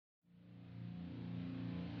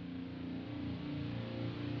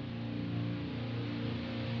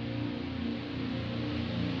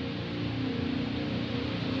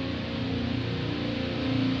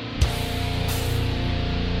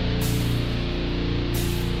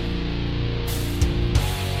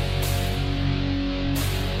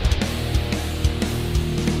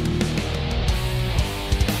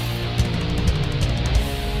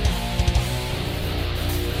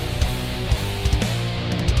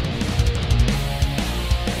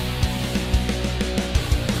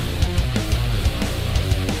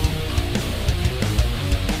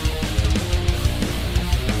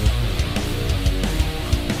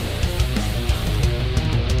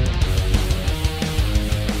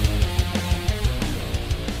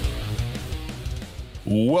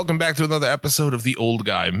Welcome back to another episode of the Old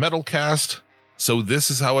Guy Metalcast. So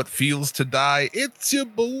this is how it feels to die. It's your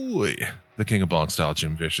boy, the King of Bong Style,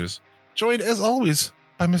 Jim Vicious, joined as always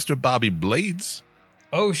by Mr. Bobby Blades.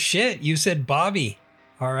 Oh shit, you said Bobby.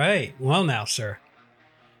 All right, well now, sir.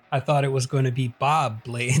 I thought it was going to be Bob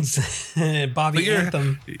Blades. Bobby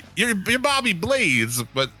Anthem. You're Bobby Blades,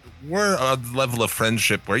 but we're a level of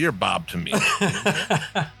friendship where you're Bob to me.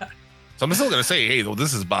 So I'm still going to say, hey, well,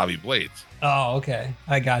 this is Bobby Blades. Oh, okay.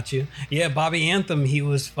 I got you. Yeah, Bobby Anthem, he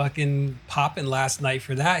was fucking popping last night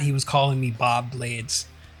for that. He was calling me Bob Blades.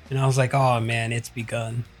 And I was like, oh, man, it's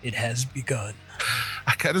begun. It has begun.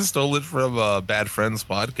 I kind of stole it from Bad Friends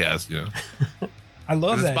podcast, you know. I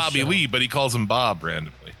love that It's Bobby show. Lee, but he calls him Bob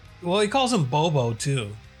randomly. Well, he calls him Bobo,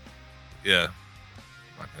 too. Yeah.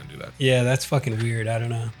 I'm not going to do that. Yeah, that's fucking weird. I don't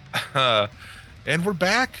know. And we're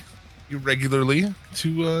back regularly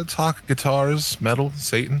to talk guitars, metal,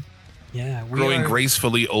 Satan. Yeah. Growing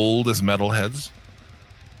gracefully old as metalheads.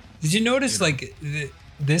 Did you notice, like,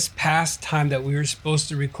 this past time that we were supposed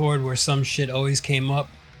to record where some shit always came up?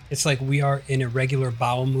 It's like we are in a regular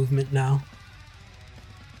bowel movement now.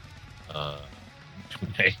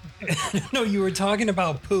 Okay. No, you were talking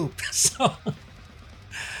about poop. So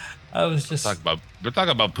I was just We're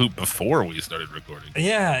talking about poop before we started recording.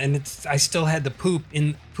 yeah, and I still had the poop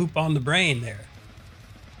on the brain there.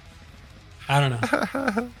 I don't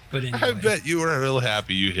know. But anyway. I bet you were real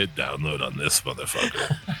happy you hit download on this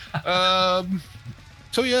motherfucker.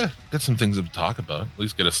 So yeah, got some things to talk about. At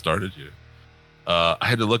least get us started here. I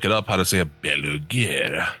had to look it up how to say a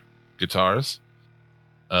Beluga guitars,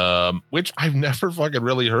 which I've never fucking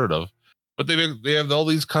really heard of. But they have all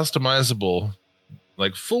these customizable,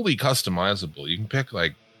 like fully customizable. You can pick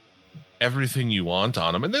like everything you want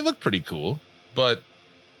on them, and they look pretty cool. But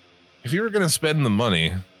if you were gonna spend the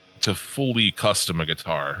money to fully custom a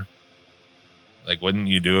guitar, like wouldn't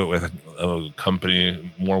you do it with a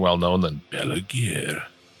company more well known than Beluga?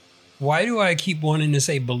 Why do I keep wanting to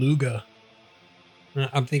say beluga?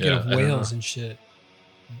 I'm thinking of whales and shit.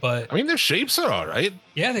 But I mean, their shapes are all right.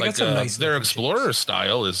 yeah, they got some nice. Their looking Explorer shapes.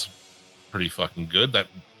 style is pretty fucking good. That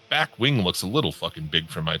back wing looks a little fucking big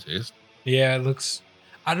for my taste. Yeah, it looks.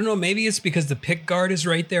 I don't know. Maybe it's because the pick guard is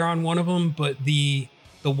right there on one of them, but the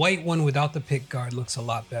white one without the pick guard looks a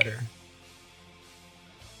lot better.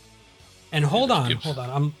 And hold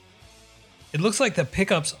on. It looks like the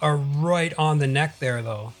pickups are right on the neck there,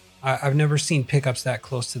 though. I've never seen pickups that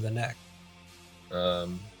close to the neck.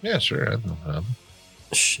 Yeah, sure. I have no problem.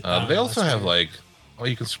 They also have like,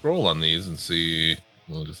 you can scroll on these and see,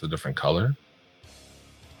 just a different color.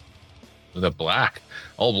 The black,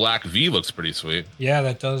 all black V looks pretty sweet. Yeah,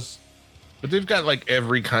 that does. But they've got like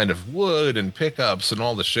every kind of wood and pickups and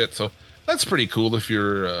all the shit. So that's pretty cool if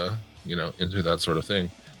you're, into that sort of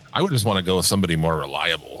thing. I would just want to go with somebody more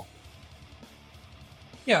reliable.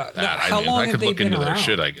 Yeah. How long have they been around? Their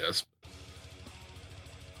shit, I guess.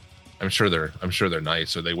 I'm sure they're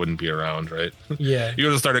nice, or they wouldn't be around, right? Yeah. You go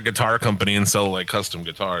to start a guitar company and sell like custom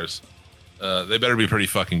guitars. They better be pretty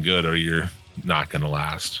fucking good, or you're not gonna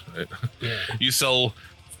last. Right? Yeah. You sell,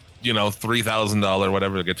 $3,000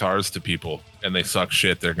 whatever guitars to people, and they suck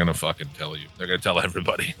shit. They're gonna fucking tell you. They're gonna tell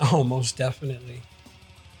everybody. Oh, most definitely.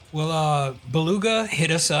 Well, Beluga, hit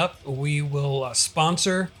us up. We will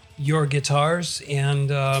sponsor your guitars, and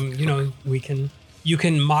you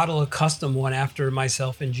can model a custom one after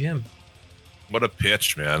myself and Jim. What a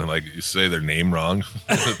pitch, man! Like you say their name wrong.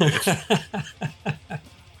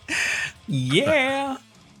 Yeah.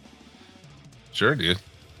 Sure, dude.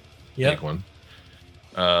 Yep. Take one.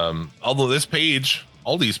 Although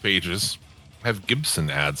all these pages have Gibson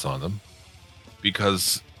ads on them,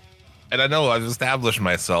 because, and I know I've established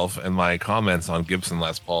myself in my comments on Gibson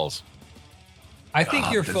Les Pauls. I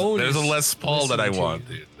think your phone. There's a Les Paul that I listening to want,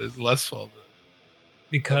 you. dude. There's a Les Paul.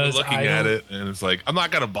 Because I'm looking at it, and it's like I'm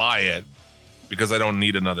not gonna buy it because I don't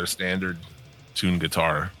need another standard tune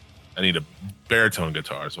guitar. I need a baritone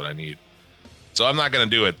guitar is what I need. So I'm not gonna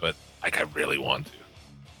do it, but like I really want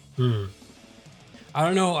to. I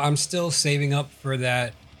don't know. I'm still saving up for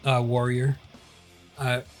that Warrior.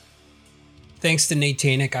 Thanks to Nate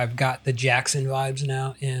Tanick, I've got the Jackson vibes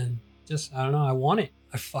now, and just I don't know. I want it.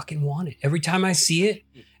 I fucking want it. Every time I see it,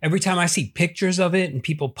 every time I see pictures of it and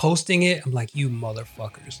people posting it, I'm like, you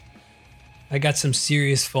motherfuckers. I got some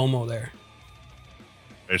serious FOMO there.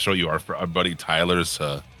 I show you our buddy Tyler's.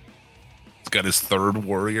 He's got his third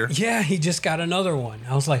Warrior. Yeah, he just got another one.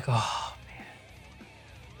 I was like, oh man.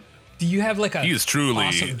 Do you have like a? He is truly.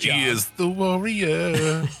 Awesome job? He is the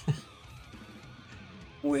Warrior.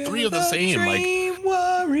 Three of the same. Like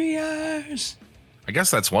Warriors. I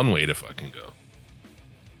guess that's one way to fucking go.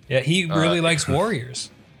 Yeah, he really likes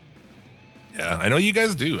Warriors. Yeah, I know you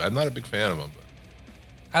guys do. I'm not a big fan of them. But,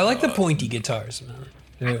 I like the pointy guitars, man.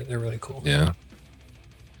 They're really cool. yeah.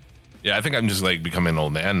 Yeah, I think I'm just like becoming an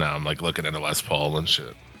old man now. I'm like looking at a Les Paul and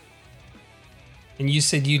shit. And you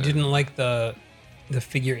said you didn't like the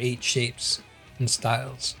figure 8 shapes and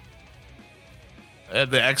styles.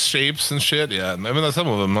 The X shapes and shit. Yeah, I mean, some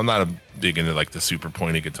of them. I'm not big into like the super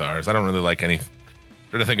pointy guitars. I don't really like any.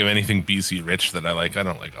 Trying to think of anything BC Rich that I like. I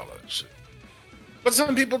don't like all that shit. But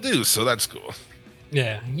some people do, so that's cool.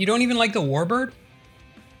 Yeah, you don't even like the Warbird?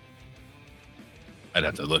 I'd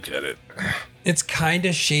have to look at it. It's kind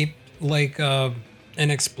of shaped like an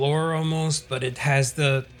Explorer almost, but it has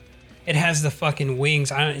the fucking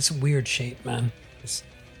wings. It's a weird shape, man.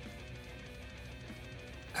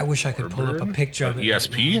 I wish I could pull up a picture of it.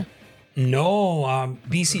 ESP? Right, no,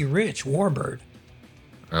 BC Rich Warbird.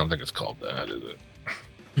 I don't think it's called that, is it?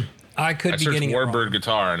 I could be getting Warbird it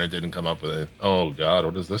guitar and it didn't come up with it. Oh God,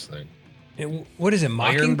 what is this thing? What is it?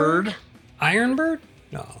 Mockingbird? Ironbird? Ironbird?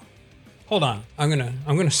 No. Hold on. I'm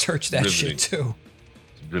gonna search that Riveting. shit too.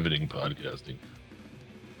 It's riveting podcasting.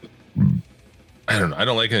 I don't know. I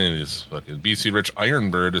don't like any of these fucking BC Rich.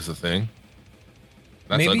 Ironbird is a thing.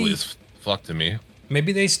 That's ugly as fuck to me.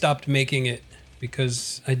 Maybe they stopped making it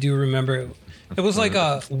because I do remember it was like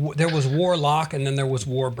there was Warlock and then there was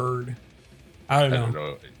Warbird. I don't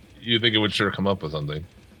know. You think it would sure come up with something?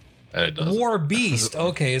 And it does. War Beast.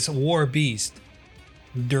 Okay, it's a War Beast.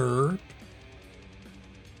 Derp.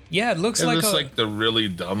 Yeah, it looks like the really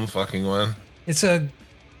dumb fucking one. It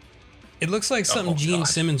looks like something Gene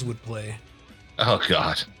Simmons would play. Oh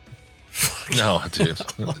God. No, dude.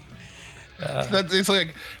 It's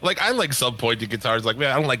like I like some pointy guitars. Like,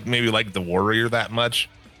 man, I don't like the Warrior that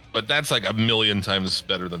much, but that's like a million times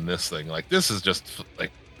better than this thing. Like, this is just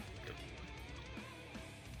like,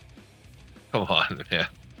 come on, man.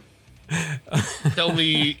 Tell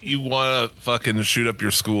me you want to fucking shoot up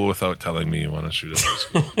your school without telling me you want to shoot up your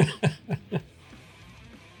school.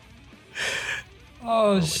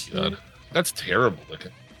 Oh my shit. God, that's terrible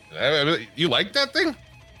looking. You like that thing?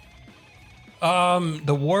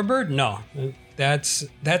 The Warbird? No,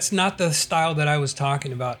 that's not the style that I was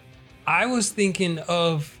talking about. I was thinking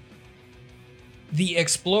of the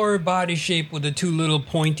Explorer body shape with the two little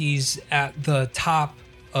pointies at the top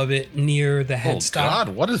of it near the headstock. Oh God,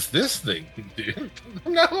 what is this thing, dude?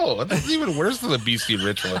 No, that's even worse than the BC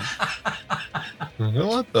Rich one.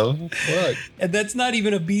 What the fuck? And that's not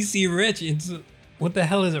even a BC Rich. It's what the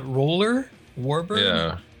hell is it? Roller? Warbird?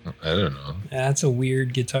 Yeah, I don't know. That's a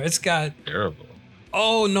weird guitar. It's got Terrible.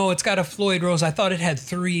 Oh no, it's got a Floyd Rose. I thought it had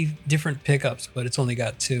 3 different pickups, but it's only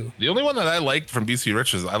got 2. The only one that I liked from BC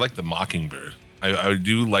Rich is I like the Mockingbird. I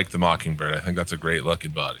do like the Mockingbird. I think that's a great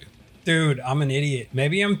looking body. Dude, I'm an idiot.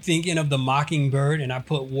 Maybe I'm thinking of the Mockingbird and I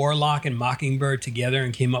put Warlock and Mockingbird together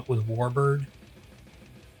and came up with Warbird.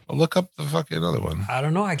 Well, look up the fucking other one. I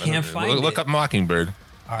don't know. I can't find it. Look up Mockingbird.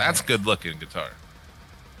 All that's right. good looking guitar.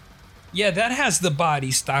 Yeah, that has the body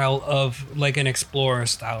style of like an Explorer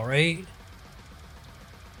style, right?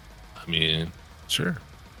 I mean, sure.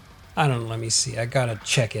 I don't know. Let me see. I gotta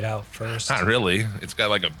check it out first. Not really. It's got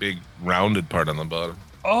like a big rounded part on the bottom.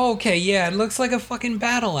 Oh, okay, yeah, it looks like a fucking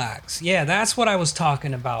battle axe. Yeah, that's what I was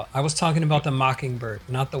talking about. I was talking about the Mockingbird,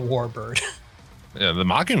 not the Warbird. Yeah, the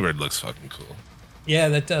Mockingbird looks fucking cool. Yeah,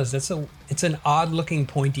 that does. It's an odd looking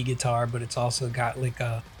pointy guitar, but it's also got like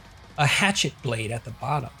a hatchet blade at the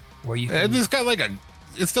bottom where you can, it's got like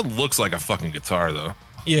it still looks like a fucking guitar though.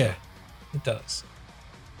 Yeah, it does.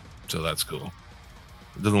 So that's cool.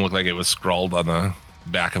 It doesn't look like it was scrawled on the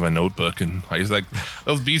back of a notebook, and I was like,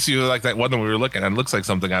 those BC were like that one that we were looking at. It looks like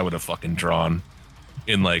something I would have fucking drawn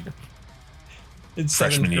in like It's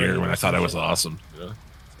freshman year when I thought I was awesome. Yeah.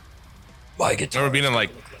 My guitar. I remember being in like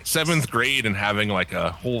 7th grade and having like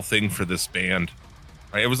a whole thing for this band.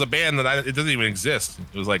 Right? It was a band that it doesn't even exist.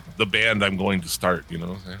 It was like the band I'm going to start, you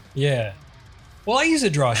know? Yeah. Well, I used to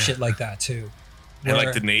draw shit like that too. And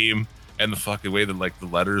like the name and the fucking way that like the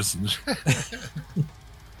letters and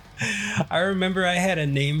I remember I had a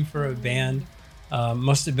name for a band.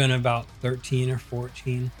 Must have been about 13 or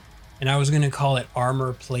 14. And I was going to call it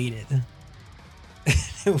Armor Plated.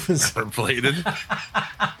 It was armor plated.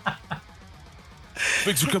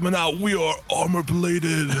 Things are coming out. We are armor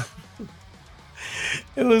plated.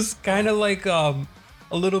 It was kind of like a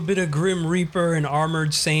little bit of Grim Reaper and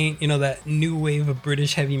Armored Saint, you know, that new wave of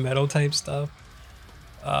British heavy metal type stuff.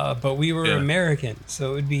 But we were American,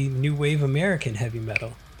 so it would be new wave American heavy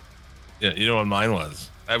metal. Yeah, you know what mine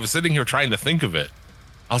was? I was sitting here trying to think of it.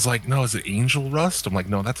 I was like, no, is it Angel Rust? I'm like,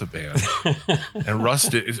 no, that's a band. And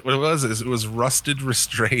what it was Rusted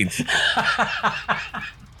Restraint.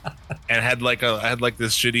 and I had like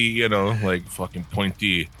this shitty, you know, like fucking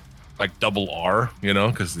pointy, like double R, you know,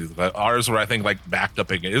 because the R's were I think like backed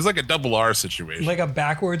up again. It was like a double R situation, Like a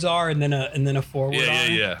backwards R and then a forward R.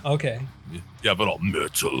 Yeah. Okay. Yeah, but all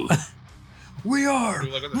metal. We are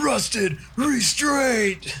rusted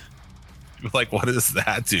restraint. Like, what is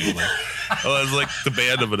that, dude? Like, oh, it's like the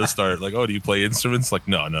band I'm gonna start. Like, oh, do you play instruments? Like,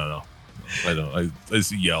 no. I don't. I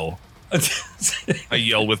just yell. I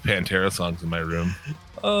yell with Pantera songs in my room.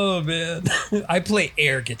 Oh man, I play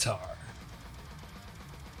air guitar.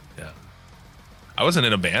 Yeah, I wasn't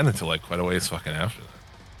in a band until like quite a ways fucking after that.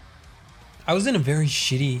 I was in a very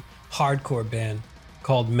shitty hardcore band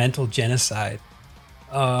called Mental Genocide.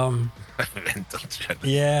 Mental Genocide.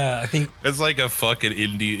 Yeah, I think It's like a fucking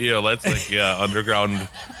indie, you know, that's like, yeah, underground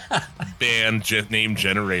band name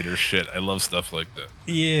generator shit. I love stuff like that.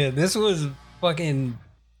 yeah, this was fucking,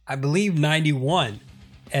 I believe 91,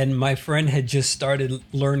 and my friend had just started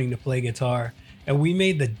learning to play guitar, and we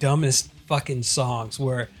made the dumbest fucking songs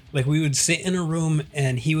where like we would sit in a room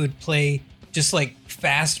and he would play just like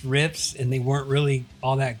fast riffs and they weren't really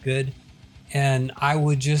all that good, and I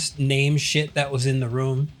would just name shit that was in the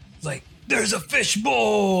room, like there's a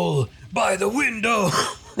fishbowl by the window.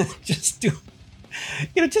 just do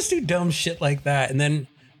dumb shit like that. And then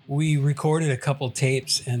we recorded a couple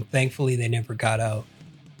tapes and thankfully they never got out.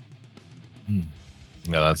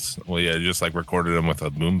 Yeah, you just like recorded them with a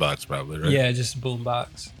boombox probably, right? Yeah, just a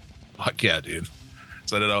boombox. Fuck yeah, dude.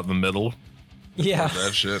 Set it out in the middle. Yeah.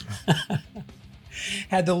 That shit.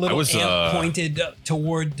 Had the little amp pointed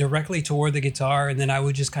directly toward the guitar, and then I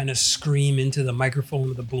would just kind of scream into the microphone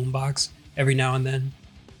of the boombox every now and then.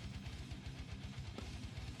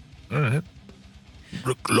 All right.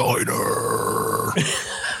 Recliner.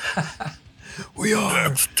 We are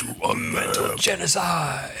Next to a Mental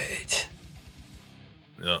Genocide.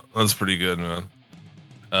 Yeah, that's pretty good, man.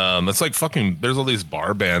 That's like fucking. There's all these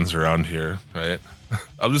bar bands around here, right?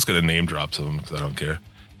 I'm just gonna name drop some of them because I don't care.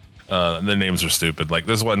 The names are stupid. Like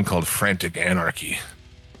there's one called Frantic Anarchy.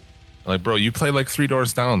 Like, bro, you play like Three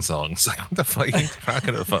Doors Down songs. Like, what the fuck are you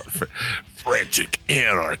talking about? Frantic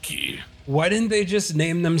Anarchy. Why didn't they just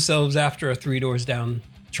name themselves after a Three Doors Down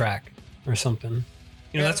track or something?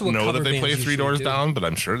 You know, that's what know cover that they bands play Three usually Doors do. Down, but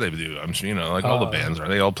I'm sure they do. I'm sure, you know, like all the bands are.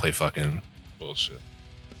 They all play fucking bullshit.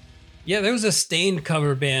 Yeah, there was a Stained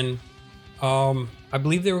cover band. I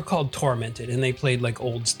believe they were called Tormented, and they played like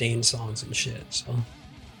old Stained songs and shit. So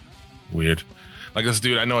Weird. Like this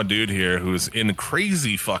dude, I know a dude here who's in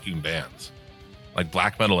crazy fucking bands, like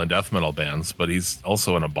black metal and death metal bands, but he's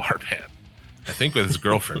also in a bar band. I think with his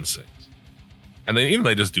girlfriend sings. And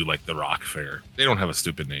they just do like the rock fair. They don't have a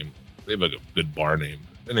stupid name. They have a good bar name.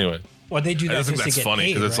 Anyway. Well, they do that I just think just that's to get funny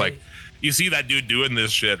paid, because it's right? like you see that dude doing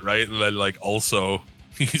this shit, right? And then like also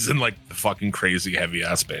he's in like the fucking crazy heavy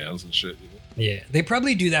ass bands and shit. Yeah, they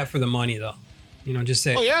probably do that for the money though. You know, just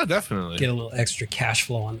to Oh yeah, definitely. get a little extra cash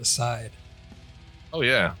flow on the side. Oh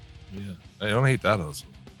yeah. Yeah. I don't hate that also.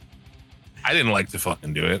 I didn't like to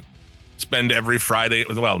fucking do it. Spend every Friday,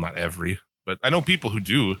 well, not every, but I know people who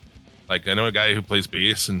do. Like I know a guy who plays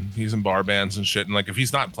bass and he's in bar bands and shit. And like if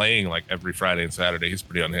he's not playing like every Friday and Saturday, he's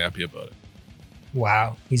pretty unhappy about it.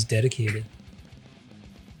 Wow, he's dedicated.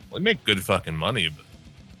 Well, they make good fucking money, but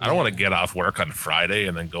I don't want to get off work on Friday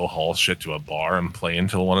and then go haul shit to a bar and play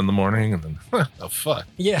until 1 a.m. and then oh fuck.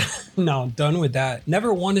 Yeah, no, done with that.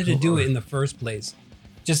 Never wanted to do it in the first place.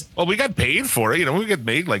 Just Well, we got paid for it. You know, we get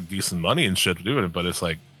paid like decent money and shit to do it. But it's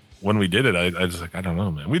like when we did it, I just like, I don't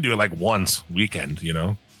know, man. We do it like once weekend, you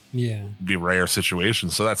know, yeah. it'd be rare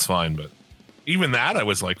situations. So that's fine. But even that, I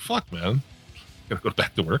was like, fuck, man. Gotta go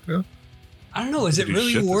back to work now. I don't know. Is it Do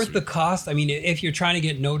really shit this worth the week. cost? I mean, if you're trying to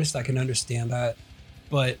get noticed, I can understand that.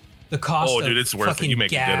 But the cost Oh, of dude, it's worth it. fucking You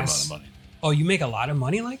make gas. a good amount of money. Oh, you make a lot of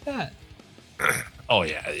money like that? Oh,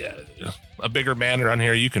 yeah. A bigger band around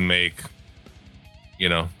here, you can make, you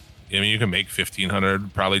know, I mean, you can make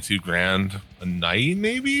 1,500, probably $2,000 a night,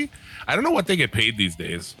 maybe. I don't know what they get paid these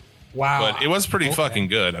days, Wow. but it was pretty Okay. fucking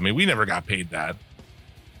good. I mean, we never got paid that,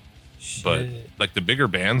 but Shit. like the bigger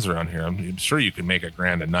bands around here, I'm sure you can make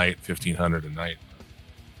 $1,000 a night, 1,500 a night.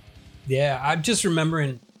 Yeah, I'm just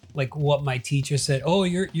remembering like what my teacher said. Oh,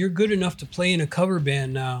 you're good enough to play in a cover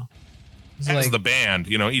band now. It's As like, the band,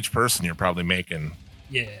 you know, each person you're probably making,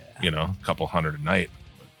 yeah, you know, a couple hundred a night.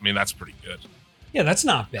 I mean, that's pretty good. yeah, that's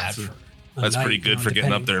not bad That's for. a That's night, pretty you good know, for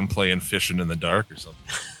getting up depending- there and playing Fishing in the Dark or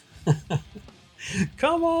something.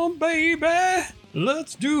 Come on, baby,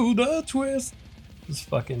 let's do the twist. It's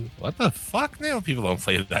fucking. What the fuck? No, people don't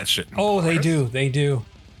play that shit. in Oh, they bars. do. They do.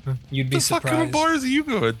 You'd be What the fuck kind of surprised. bars are you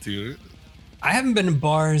going to? I haven't been in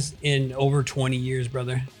bars in over 20 years,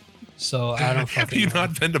 brother. So I don't Have fucking you know.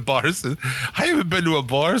 not been to bars? I haven't been to a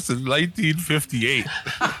bar since 1958.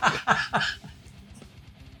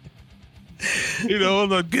 You know,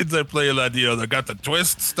 the kids that play that, you know, they got the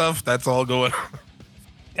twist stuff. That's all going on.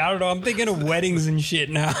 I don't know. I'm thinking of weddings and shit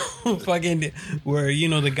now. Fucking where, you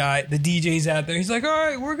know, the DJ's out there. He's like, all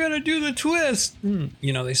right, we're going to do the twist.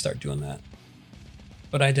 You know, they start doing that.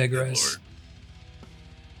 But I digress.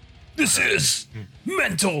 This is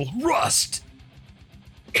mental rust.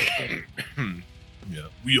 Yeah,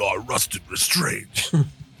 we are rusted restraint.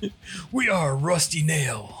 We are rusty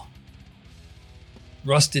nail.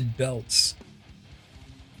 Rusted belts.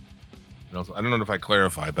 You know, I don't know if I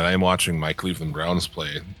clarified, but I am watching my Cleveland Browns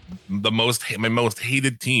play my most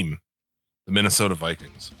hated team, the Minnesota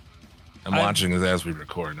Vikings. I'm watching it as we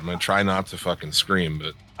record. I'm gonna try not to fucking scream,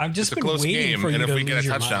 but I've just it's a been close waiting game, for you and if to we get a lose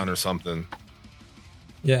your touchdown mind. or something,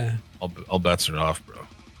 Yeah, all bets are off, bro.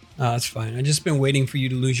 that's fine. I've just been waiting for you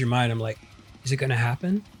to lose your mind. I'm like, is it gonna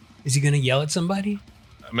happen? Is he gonna yell at somebody?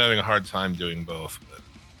 I'm having a hard time doing both. But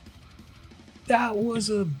That was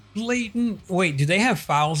a blatant. Wait, do they have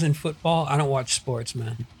fouls in football? I don't watch sports,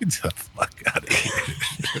 man. get the fuck out of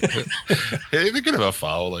here. Hey, they could have a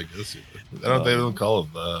foul like this. I don't. They don't call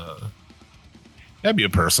it. That'd be a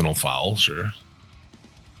personal foul, sure.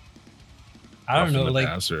 I don't know, Roughing the like.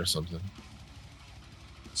 passer or something.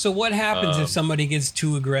 So what happens Um, if somebody gets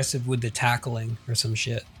too aggressive with the tackling or some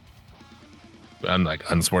shit? And like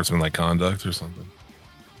unsportsmanlike conduct or something.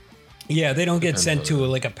 Yeah, they don't get Depends sent on to it.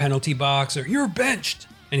 like a penalty box or you're benched,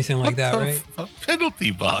 anything like that, right? A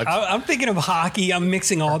penalty box. I'm thinking of hockey. I'm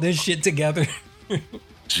mixing all this shit together.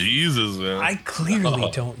 Jesus, man. I clearly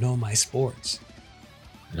Oh. don't know my sports.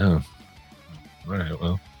 Yeah. All right.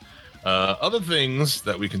 Well, other things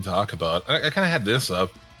that we can talk about. I kind of had this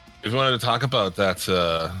up. If you wanted to talk about that,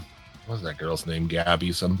 what was that girl's name?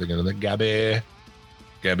 Gabby something. Gabby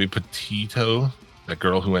Petito, that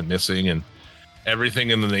girl who went missing, and everything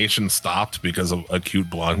in the nation stopped because of a cute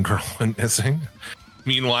blonde girl went missing.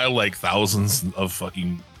 Meanwhile, like thousands of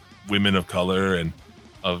fucking women of color and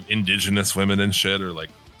of indigenous women and shit are like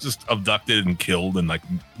just abducted and killed, and like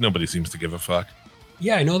nobody seems to give a fuck.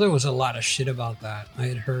 Yeah, I know there was a lot of shit about that. I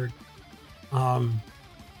had heard.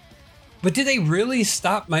 But did they really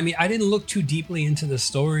stop? I mean, I didn't look too deeply into the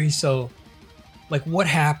story, so like what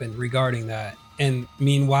happened regarding that? And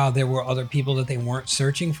meanwhile, there were other people that they weren't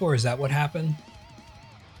searching for. Is that what happened?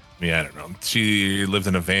 Yeah, I don't know. She lived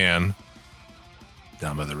in a van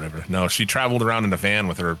down by the river. No, she traveled around in a van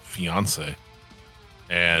with her fiance,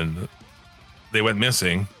 and they went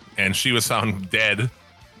missing, and she was found dead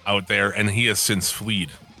out there, and he has since fled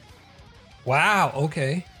Wow.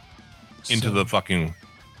 Okay. into So- the fucking,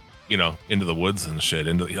 you know, into the woods and shit.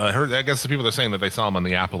 I guess the people are saying that they saw him on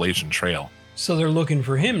the Appalachian Trail. So they're looking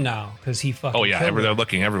for him now because he fucking. Oh yeah, killed her. they're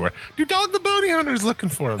looking everywhere. Dude, Dog the Bounty Hunter's looking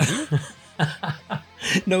for him, dude.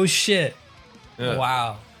 No shit. Yeah.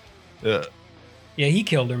 Wow. Yeah. Yeah, he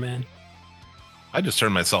killed her, man. I just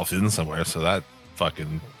turned myself in somewhere so that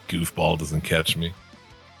fucking goofball doesn't catch me.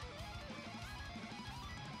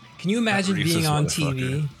 Can you imagine racist being on motherfucker.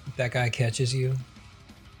 TV if that guy catches you?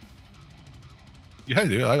 Yeah,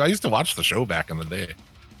 dude. I used to watch the show back in the day.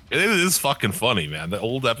 It is fucking funny, man. The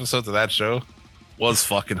old episodes of that show was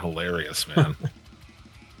fucking hilarious, man.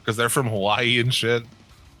 Because they're from Hawaii and shit,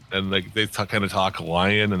 and like they kind of talk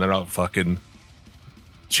Hawaiian, and they're out fucking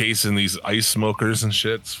chasing these ice smokers and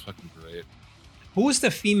shit. It's fucking great. Who was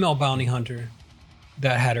the female bounty hunter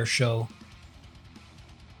that had her show?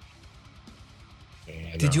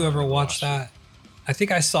 I Did you never ever watch watched it. that? I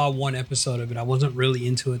think I saw one episode of it. I wasn't really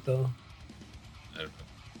into it though.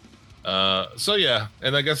 So yeah,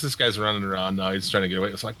 and I guess this guy's running around now. He's trying to get away.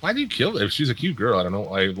 It's like, why do you kill her? If she's a cute girl, I don't know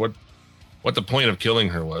why. What the point of killing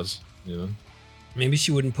her was, you know? Maybe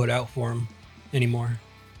she wouldn't put out for him anymore.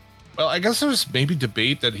 Well, I guess there's maybe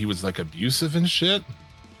debate that he was like abusive and shit.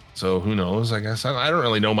 So who knows? I guess I don't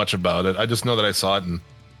really know much about it. I just know that I saw it, and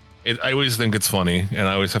I always think it's funny, and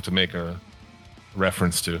I always have to make a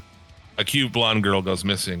reference to a cute blonde girl goes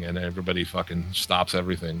missing, and everybody fucking stops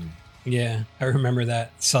everything. Yeah, I remember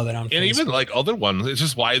that. Saw that on And Facebook. even like other ones, it's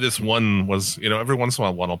just why this one was, you know, every once in a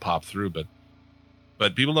while one will pop through, but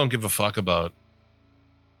people don't give a fuck about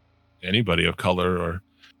anybody of color or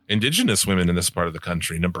indigenous women in this part of the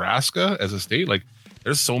country. Nebraska as a state, like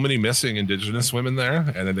there's so many missing indigenous women there,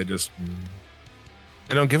 and then they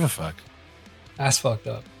don't give a fuck. That's fucked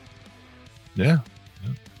up. Yeah,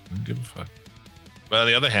 don't give a fuck. But on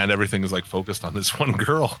the other hand, everything is like focused on this one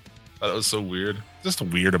girl. That was so weird. Just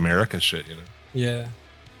weird America shit, you know. Yeah.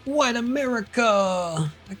 White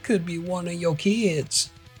America. I could be one of your kids.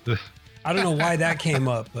 I don't know why that came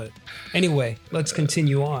up, but anyway, let's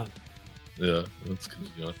continue on. Yeah, that's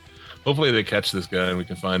good. Hopefully they catch this guy and we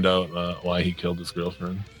can find out why he killed his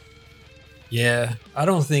girlfriend. Yeah, I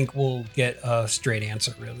don't think we'll get a straight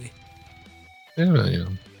answer, really. Yeah.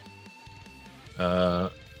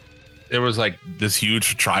 There was like this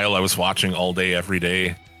huge trial I was watching all day, every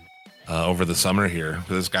day over the summer here.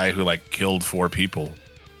 This guy who like killed 4 people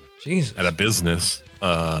Jesus. at a business,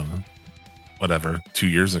 2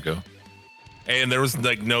 years ago. And there was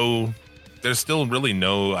like there's still really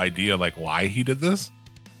no idea like why he did this.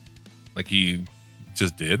 Like he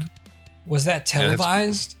just did. Was that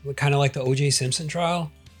televised? Kind of like the OJ Simpson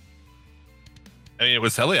trial? I mean, it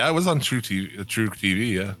was it was on True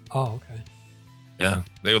TV, yeah. Oh, okay. Yeah,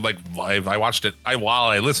 they would like live. I watched it. While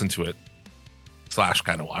I listened to it, /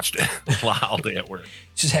 kind of watched it all day at work.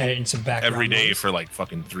 Just had it in some background every day noise. for like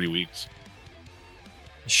fucking 3 weeks.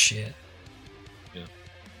 Shit. Yeah,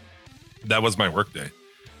 that was my work day.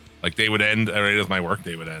 Like they would end right as my work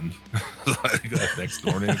day would end. Like next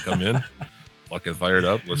morning, come in, fucking fired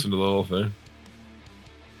up, listen to the whole thing.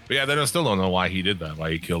 But yeah, they still don't know why he did that.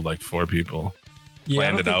 Why he killed like 4 people,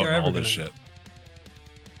 planned it out, and all this shit.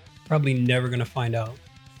 Probably never gonna find out.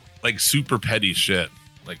 Like super petty shit.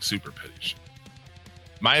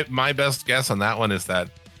 My best guess on that one is that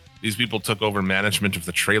these people took over management of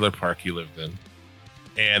the trailer park he lived in,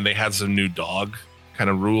 and they had some new dog kind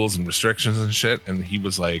of rules and restrictions and shit. And he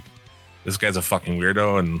was like, "This guy's a fucking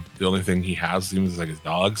weirdo, and the only thing he has seems like his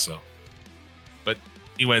dog." So, but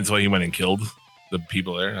he went and killed the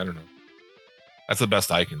people there. I don't know. That's the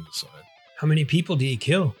best I can decide. How many people did he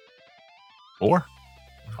kill? 4.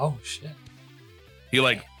 Oh shit. He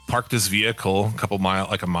like parked his vehicle a mile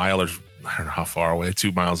or I don't know how far away,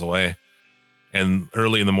 2 miles away. And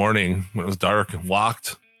early in the morning when it was dark,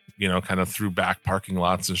 walked, kind of through back parking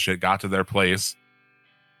lots and shit, got to their place.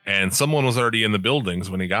 And someone was already in the buildings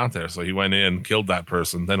when he got there. So he went in, killed that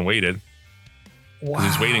person, then waited. Wow.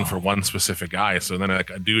 He's waiting for one specific guy. So then like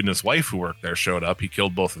a dude and his wife who worked there showed up. He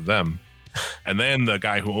killed both of them. And then the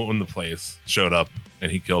guy who owned the place showed up and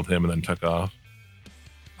he killed him and then took off.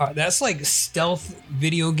 That's like stealth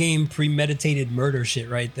video game premeditated murder shit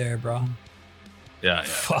right there, bro. Yeah.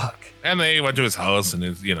 Fuck. And they went to his house and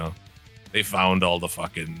they found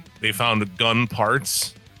they found gun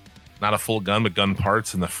parts, not a full gun, but gun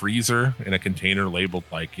parts in the freezer in a container labeled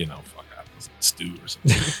like, stew or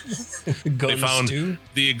something. They found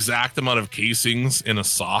the exact amount of casings in a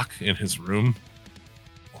sock in his room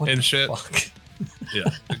and shit. Fuck? Yeah,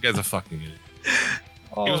 the guy's a fucking idiot.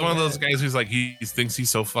 He was one of those guys who's like, he thinks he's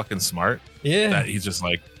so fucking smart. Yeah. That he's just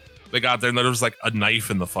like, they got there and there was like a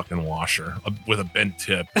knife in the fucking washer with a bent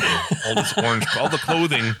tip. All this orange, all the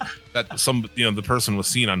clothing that the person was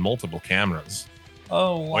seen on multiple cameras.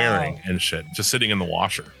 Oh, wow. Wearing and shit. Just sitting in the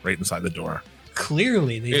washer right inside the door.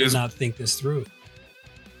 Clearly, they did not think this through.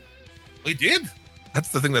 They did. That's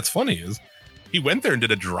the thing that's funny is he went there and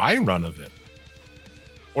did a dry run of it.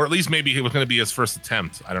 Or at least maybe it was going to be his first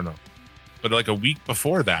attempt. I don't know. But like a week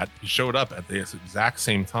before that, he showed up at the exact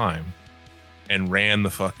same time and ran the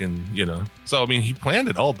fucking, So, I mean, he planned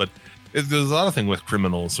it all, but there's a lot of thing with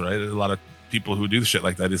criminals, right? A lot of people who do shit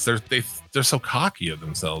like that is they're so cocky of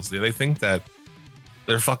themselves. They think that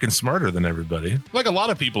they're fucking smarter than everybody. Like a lot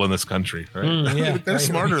of people in this country, right? Yeah, they're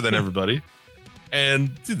smarter than everybody.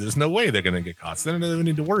 And dude, there's no way they're going to get caught. So they don't even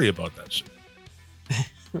need to worry about that shit.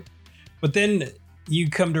 But then you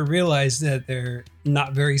come to realize that they're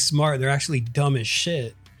not very smart. They're actually dumb as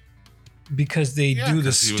shit because they do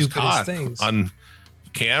the stupidest things on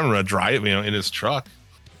camera, driving, in his truck.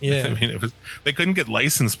 Yeah. I mean, they couldn't get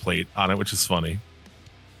license plate on it, which is funny.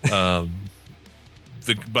 But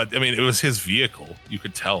I mean, it was his vehicle. You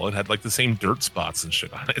could tell it had like the same dirt spots and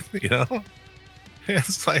shit on it.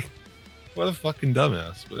 It's like, what a fucking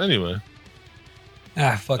dumbass. But anyway,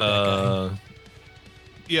 fuck that guy.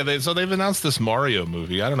 Yeah, they've announced this Mario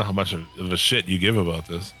movie. I don't know how much of a shit you give about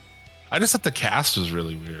this. I just thought the cast was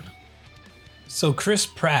really weird. So Chris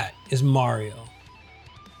Pratt is Mario.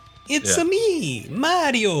 It's me,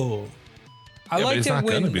 Mario. I liked it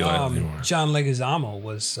when John Leguizamo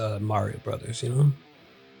was Mario Brothers.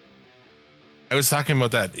 I was talking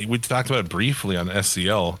about that. We talked about it briefly on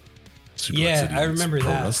SCL. I remember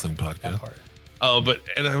that wrestling podcast. That part. Oh,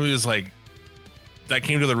 and I was like, I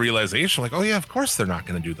came to the realization, like, oh yeah, of course they're not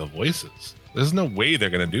going to do the voices. There's no way they're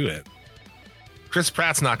going to do it. Chris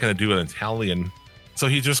Pratt's not going to do an Italian, so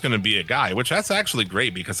he's just going to be a guy, which that's actually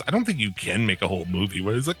great because I don't think you can make a whole movie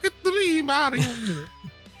where he's like, it's me, Mario.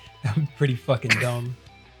 That would be pretty fucking dumb.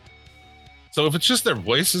 So if it's just their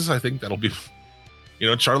voices, I think that'll be,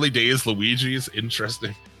 Charlie Day as Luigi is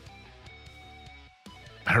interesting.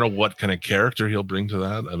 I don't know what kind of character he'll bring to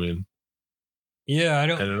that. I mean, Yeah, I I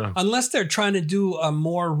don't. don't know. Unless they're trying to do a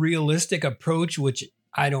more realistic approach, which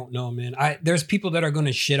I don't know, man. There's people that are going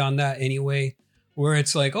to shit on that anyway, where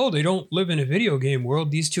it's like, oh, they don't live in a video game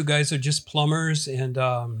world. These two guys are just plumbers, and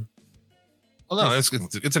Well, no,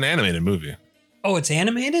 it's an animated movie. oh, it's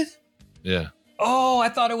animated. Yeah. Oh, I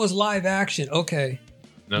thought it was live action. Okay,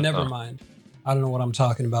 No, never oh. mind. I don't know what I'm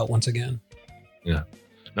talking about once again. Yeah.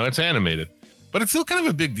 No, it's animated. But it's still kind of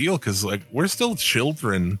a big deal because, like, we're still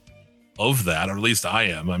children of that, or at least I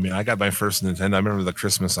am. I mean, I got my first Nintendo. I remember the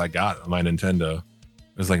Christmas I got my Nintendo.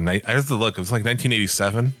 It was like, I have to look. It was like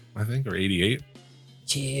 1987, I think, or 88.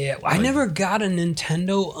 Yeah, I never got a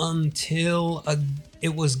Nintendo until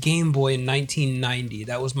it was Game Boy in 1990.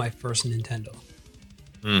 That was my first Nintendo.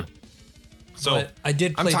 So But I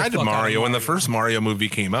did play I'm the tied to fuck out of Mario. When the first Mario movie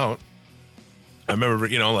came out, I remember,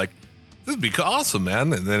 like, this would be awesome,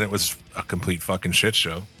 man. And then it was a complete fucking shit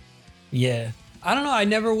show. Yeah. I don't know. I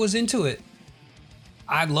never was into it.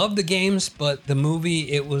 I love the games, but the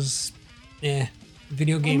movie, it was,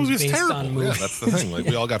 video The games movie's based terrible. on movies. Yeah, that's the thing. Like,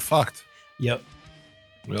 we all got fucked. Yep.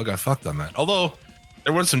 We all got fucked on that. Although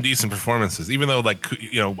there were some decent performances, even though, like,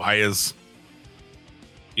 why is,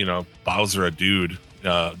 Bowser a dude,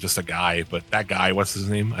 just a guy? But that guy, what's his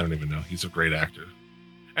name? I don't even know. He's a great actor.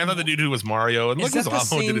 And then the dude who was Mario, and Is Lucas that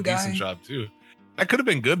the Alamo did a same decent guy? job too. That could have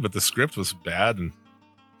been good, but the script was bad. And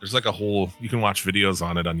there's like a whole, you can watch videos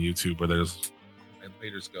on it on YouTube where there's, and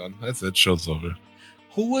later's gone. That's it. Show's over.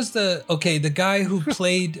 Who was the guy who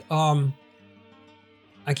played, I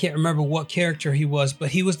can't remember what character he was, but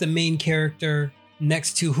he was the main character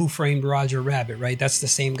next to Who Framed Roger Rabbit, right? That's the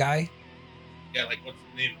same guy? Yeah, like what's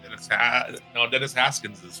his name? Dennis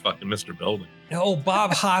Haskins is fucking Mr. Building. Oh,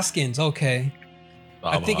 Bob Hoskins. Okay.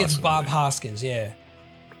 I think it's Bob Hoskins. Yeah.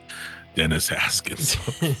 Dennis Haskins.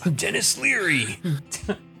 Dennis Leary.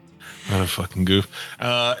 What a fucking goof.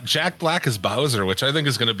 Jack Black is Bowser, which I think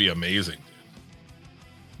is going to be amazing.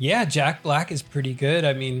 Yeah, Jack Black is pretty good.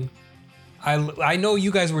 I mean, I know you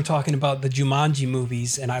guys were talking about the Jumanji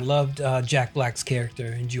movies, and I loved Jack Black's character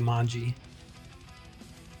in Jumanji.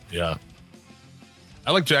 Yeah.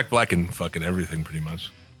 I like Jack Black in fucking everything pretty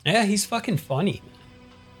much. Yeah, he's fucking funny.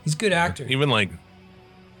 He's a good actor. Even like,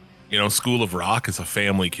 School of Rock is a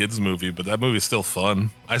family kids movie, but that movie is still fun.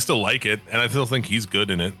 I still like it, and I still think he's good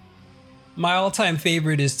in it. My all-time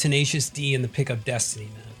favorite is Tenacious D in The Pickup Destiny,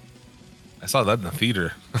 man. I saw that in the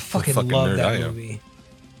theater. I fucking love nerd I that am. movie.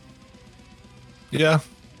 Yeah.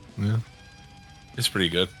 It's pretty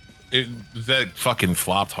good. That fucking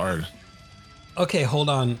flopped hard. Okay, hold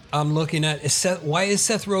on. I'm looking at why is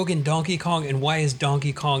Seth Rogen Donkey Kong, and why is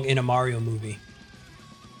Donkey Kong in a Mario movie?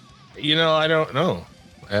 I don't know.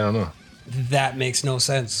 That makes no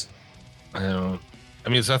sense. I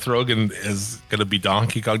mean, Seth Rogen is going to be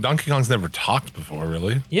Donkey Kong. Donkey Kong's never talked before,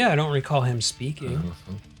 really. Yeah, I don't recall him speaking.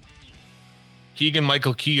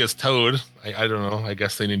 Keegan-Michael Key as Toad. I don't know. I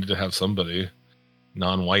guess they needed to have somebody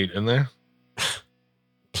non-white in there.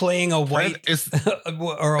 Playing a white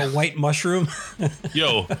or a white mushroom.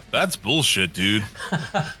 Yo, that's bullshit, dude.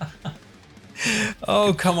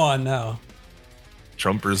 Oh, come on now.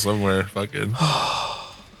 Trumper somewhere, fucking.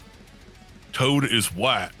 Toad is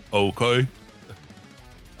white, okay?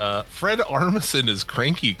 Fred Armisen is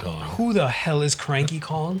Cranky Kong. Who the hell is Cranky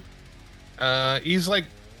Kong? He's like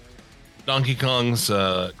Donkey Kong's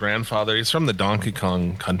grandfather. He's from the Donkey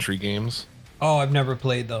Kong Country games. Oh, I've never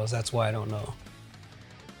played those. That's why I don't know.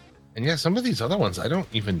 And yeah, some of these other ones I don't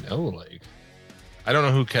even know. Like, I don't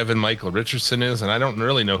know who Kevin Michael Richardson is, and I don't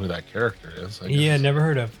really know who that character is. Yeah, never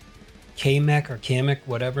heard of Kamek or Kamek,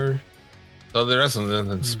 whatever. So there isn't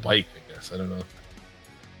than Spike, I guess. I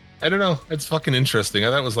don't know. It's fucking interesting. I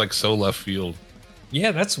thought it was like so left field.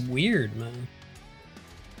 Yeah, that's weird, man.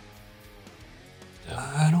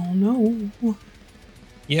 I don't know.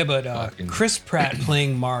 Yeah, but Chris Pratt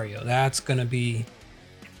playing Mario, that's going to be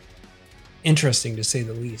interesting to say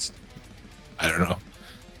the least. I don't know.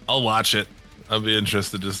 I'll watch it. I'll be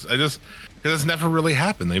interested. Because it's never really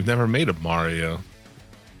happened. They've never made a Mario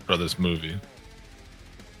Brothers movie.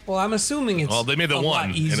 Well, I'm assuming it's they made the a one,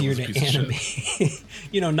 lot easier and it was a to piece of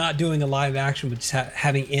animate. Not doing a live action, but just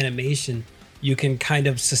having animation, you can kind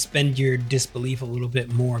of suspend your disbelief a little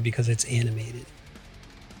bit more because it's animated.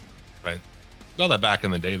 Right. Know that back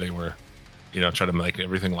in the day they were, trying to make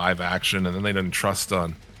everything live action, and then they didn't trust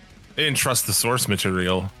the source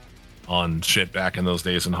material on shit back in those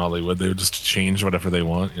days in Hollywood. They would just change whatever they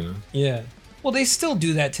want, Yeah. Well, they still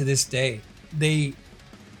do that to this day.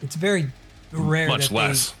 It's very rare. Much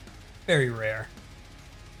less. Very rare.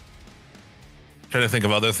 Trying to think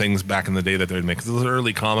of other things back in the day that they would make. Those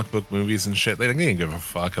early comic book movies and shit, they didn't give a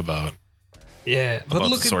fuck about Yeah, but about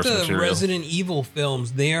look the at source the material. Resident Evil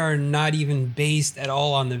films. They are not even based at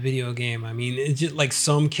all on the video game. I mean, it's just like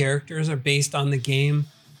some characters are based on the game,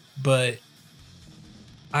 but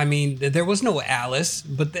I mean, there was no Alice,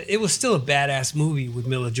 but it was still a badass movie with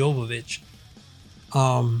Mila Jovovich.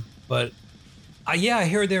 But yeah, I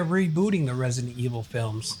hear they're rebooting the Resident Evil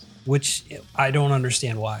films, which I don't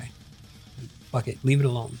understand why. Fuck it, leave it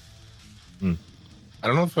alone. I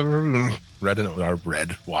don't know if I've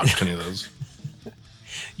ever watched any of those.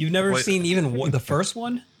 You've never Wait. seen even the first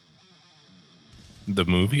one? The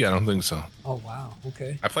movie? I don't think so. Oh wow,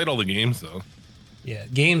 okay. I played all the games though. Yeah,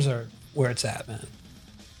 games are where it's at, man.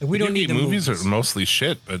 Like, we don't need the movies. Are mostly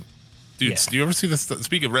shit, but dude, Yeah. do you ever see this?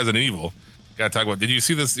 Speaking of Resident Evil, gotta talk about. Did you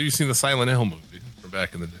see this? Did you see the Silent Hill movie from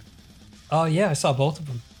back in the day? Oh yeah, I saw both of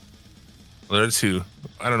them. Well, there's two.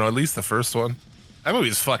 I don't know. At least the first one. That movie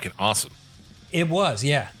is fucking awesome. It was,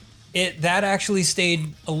 yeah. That actually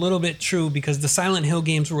stayed a little bit true because the Silent Hill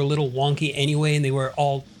games were a little wonky anyway, and they were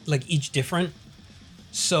all like each different.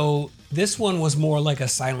 So this one was more like a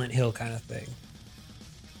Silent Hill kind of thing.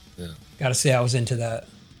 Yeah. Gotta say, I was into that.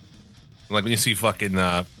 Like when you see fucking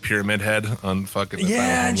Pyramid Head on fucking the Yeah,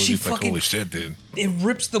 Silent Hill and she movie, it's like, fucking- holy shit, dude. It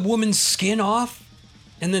rips the woman's skin off,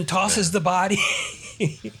 and then tosses the body.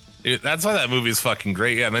 That's why that movie is fucking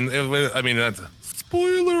great. Yeah, I mean, that's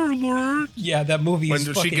spoiler alert. Yeah, that movie When is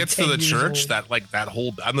she fucking gets to 10 the years church, old. that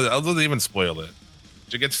whole, I doesn't even spoil it.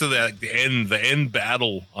 She gets to the end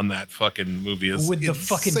battle on that fucking movie is with the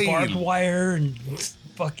fucking insane. barbed wire and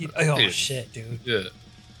fucking oh Dude. shit, dude. Yeah.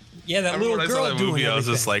 Yeah, that I little remember when I girl saw that doing movie, I was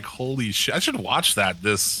just everything. like, holy shit. I should watch that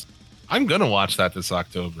I'm gonna watch that this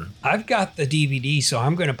October. I've got the DVD, so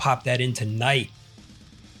I'm gonna pop that in tonight.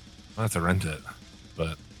 I'll have to rent it.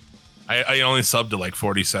 But I only subbed to like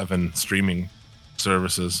 47 streaming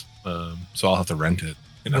services. So I'll have to rent it.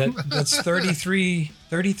 You know? That's 33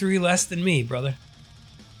 less than me, brother.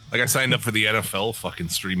 Like I signed up for the NFL fucking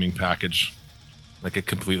streaming package. Like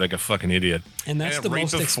a fucking idiot. And that's And the right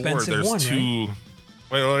most before, expensive there's one,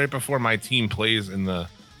 right? right before my team plays in the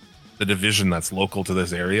division that's local to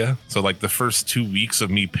this area. So like the first 2 weeks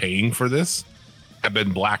of me paying for this have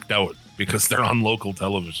been blacked out because they're on local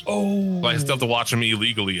television. Oh, But I still have to watch them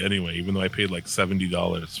illegally anyway, even though I paid like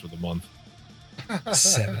 $70 for the month.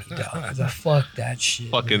 $70. Fuck that shit.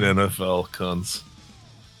 Fucking man. NFL cunts.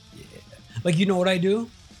 Like, you know what I do?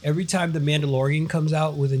 Every time The Mandalorian comes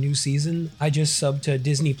out with a new season, I just sub to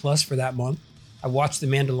Disney Plus for that month. I watch The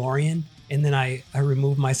Mandalorian, and then I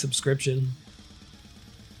remove my subscription.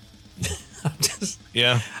 I'm just,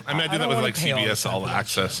 Yeah, I mean, I do I that don't with wanna like pay all the CBS time All for that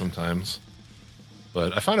Access shit. sometimes.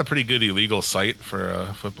 But I found a pretty good illegal site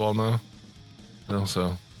for football now. You know,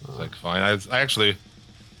 so it's like fine. I actually,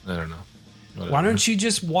 I don't know. Whatever. why don't you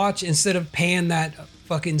just watch, instead of paying that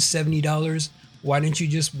fucking $70, why don't you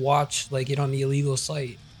just watch like it on the illegal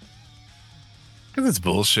site? Because it's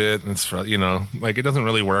bullshit. And it's like it doesn't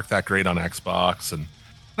really work that great on Xbox. And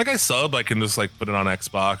like I sub, I can just like put it on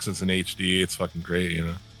Xbox. It's in HD. It's fucking great. You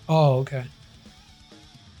know. Oh, okay.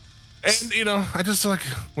 And I just like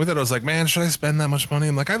with it, I was like, man, should I spend that much money?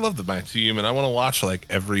 I'm like, I love my team, and I want to watch like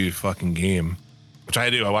every fucking game, which I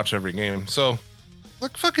do. I watch every game. So,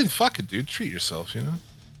 like, fuck it, dude. Treat yourself, you know.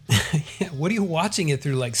 What are you watching it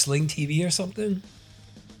through, like Sling TV or something?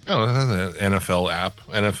 Oh, that's an NFL app,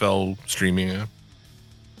 NFL streaming app.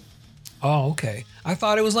 Oh, okay. I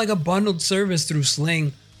thought it was like a bundled service through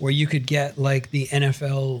Sling where you could get like the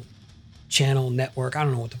NFL channel network. I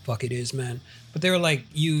don't know what the fuck it is, man. But they were like,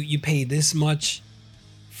 you pay this much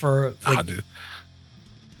for like. Dude.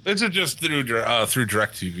 This is just through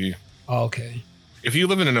DirecTV. Oh, okay. If you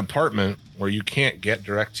live in an apartment where you can't get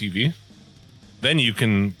DirecTV, then you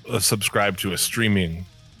can subscribe to a streaming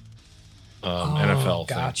NFL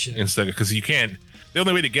gotcha. thing instead, because you can't. The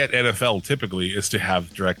only way to get NFL typically is to have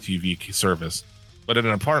DirecTV service, but in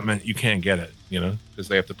an apartment you can't get it, because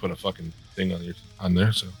they have to put a fucking thing on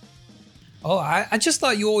there. So Oh, I just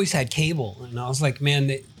thought you always had cable, and I was like, man,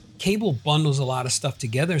 the cable bundles a lot of stuff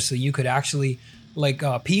together, so you could actually like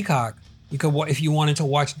Peacock. You could, if you wanted to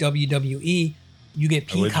watch WWE, you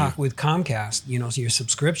get Oh, would Peacock you? with Comcast. So your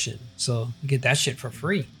subscription, so you get that shit for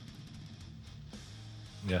free.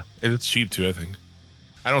 yeah, it's cheap too. I think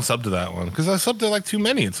I don't sub to that one because I sub to like too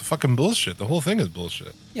many. It's fucking bullshit. The whole thing is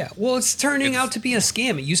bullshit. Yeah, well, it's turning out to be a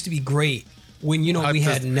scam. It used to be great when we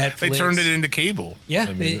had Netflix. They turned it into cable. Yeah, I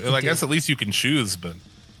mean, they I did. guess at least you can choose, but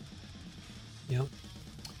Yeah.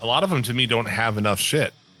 a lot of them to me don't have enough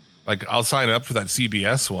shit. Like I'll sign up for that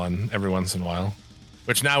CBS one every once in a while,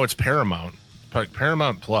 which now it's Paramount, like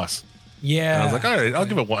Paramount Plus. Yeah. And I was like, all right, I'll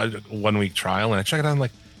give it a 1 week trial, and I check it out. I'm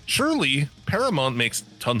like, surely Paramount makes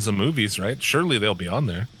tons of movies, right? Surely they'll be on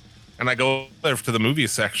there. and I go there to the movie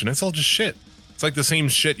section. It's all just shit. It's like the same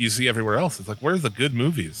shit you see everywhere else. It's like, where's the good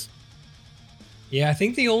movies? Yeah, I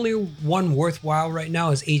think the only one worthwhile right now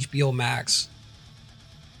is HBO Max.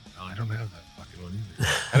 Oh, I don't have that fucking one either.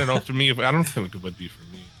 I don't know. For me, I don't think it would be for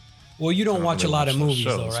me. Well, you don't watch a lot of movies,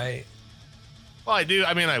 though, shows. right? Well, I do.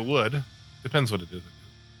 I mean, I would. Depends what it is.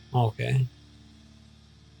 Okay.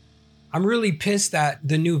 I'm really pissed that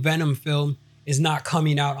the new Venom film is not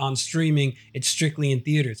coming out on streaming. It's strictly in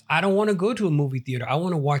theaters. I don't want to go to a movie theater. I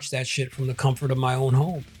want to watch that shit from the comfort of my own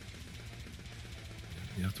home.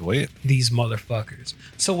 You have to wait. These motherfuckers.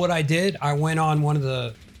 So what I did, I went on one of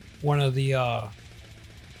the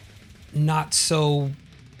not so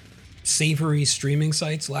savory streaming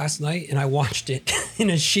sites last night, and I watched it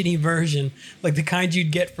in a shitty version, like the kind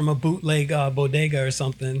you'd get from a bootleg bodega or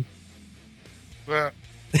something. Well,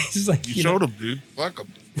 It's like, you showed them, dude. Fuck them.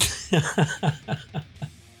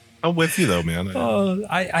 I'm with you though, man.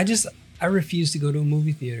 I refuse to go to a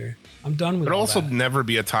movie theater. I'm done with it. There'd all also that. never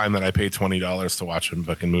be a time that I pay $20 to watch a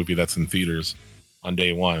fucking movie that's in theaters on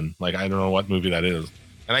day one. Like, I don't know what movie that is.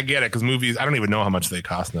 And I get it, because movies, I don't even know how much they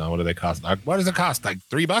cost now. What do they cost? What does it cost? Like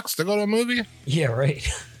 $3 to go to a movie? Yeah, right.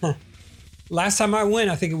 Last time I went,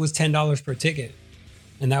 I think it was $10 per ticket,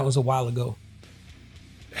 and that was a while ago.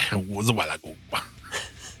 It was a while ago. I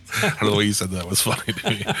don't know the way you said that was funny to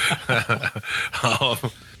me.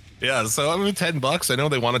 Yeah, so I mean, $10. I know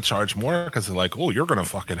they want to charge more because they're like, oh, you're gonna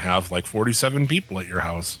fucking have like 47 people at your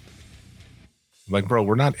house. I'm like, bro,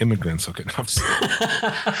 we're not immigrants. Okay, no, I'm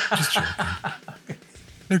just joking.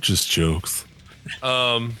 They're just jokes.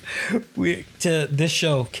 This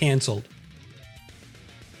show canceled.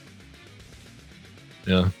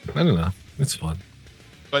 Yeah, I don't know. It's fun,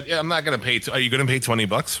 but yeah, I'm not gonna pay. Are you gonna pay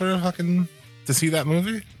 $20 for fucking to see that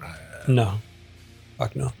movie? No,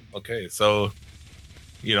 fuck no. Okay, so.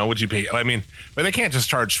 You know, would you pay? I mean, but they can't just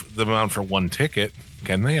charge the amount for one ticket,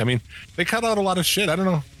 can they? I mean, they cut out a lot of shit. I don't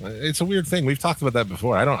know. It's a weird thing. We've talked about that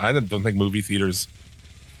before. I don't think movie theaters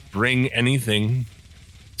bring anything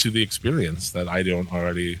to the experience that I don't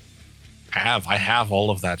already have. I have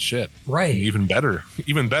all of that shit. Right. And even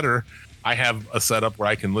better, I have a setup where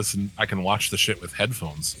I can watch the shit with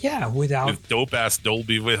headphones. Yeah, with dope ass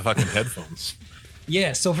Dolby with fucking headphones.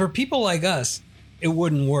 Yeah, so for people like us, it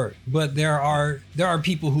wouldn't work. But there are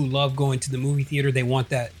people who love going to the movie theater. They want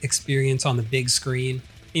that experience on the big screen.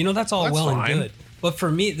 You know, that's all well and good. But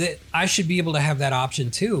for me, I should be able to have that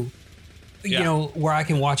option too. Yeah. You know, where I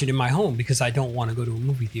can watch it in my home, because I don't want to go to a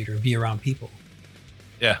movie theater and be around people.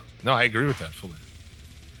 Yeah, no, I agree with that fully.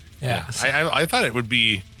 Yeah. I thought it would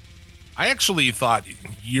be. I actually thought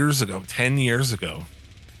 10 years ago,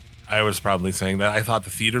 I was probably saying that I thought the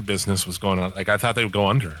theater business was going on. Like, I thought they would go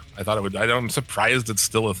under. I thought it would. I'm surprised it's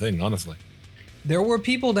still a thing, honestly. There were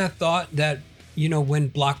people that thought that, you know, when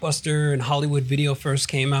Blockbuster and Hollywood Video first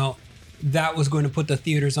came out, that was going to put the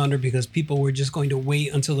theaters under, because people were just going to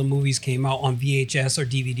wait until the movies came out on VHS or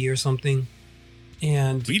DVD or something.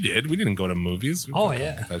 And we didn't go to movies.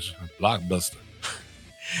 Blockbuster.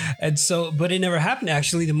 And so, but it never happened.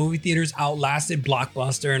 Actually, the movie theaters outlasted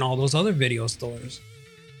Blockbuster and all those other video stores.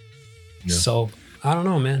 Yeah. So I don't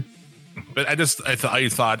know, man. But I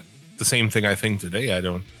thought the same thing I think today.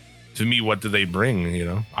 To me, what do they bring? You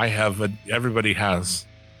know, everybody has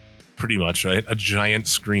pretty much, right? A giant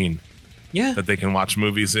screen. Yeah. That they can watch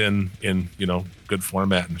movies in, you know, good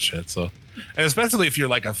format and shit. So, and especially if you're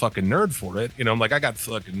like a fucking nerd for it, you know, like I got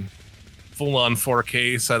fucking full on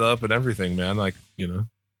 4K set up and everything, man. Like, you know.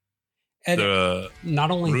 And the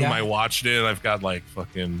not only room that, I watched in, I've got like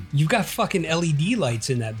fucking. You've got fucking LED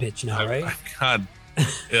lights in that bitch now, right? I've got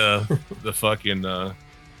the fucking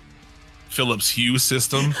Philips Hue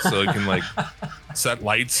system, so you can like set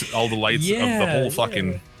lights, all the lights of the whole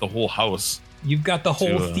fucking the whole house. You've got the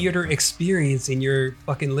whole theater experience in your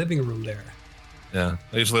fucking living room there. Yeah,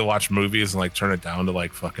 I usually watch movies and like turn it down to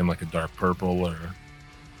like fucking like a dark purple or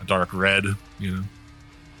a dark red, you know.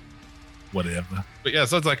 Whatever. But yeah,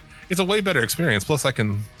 so it's a way better experience. Plus I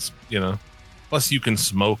can, you know, you can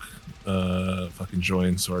smoke fucking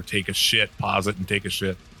joints or take a shit, pause it and take a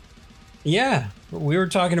shit. Yeah. We were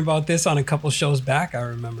talking about this on a couple shows back, I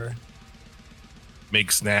remember.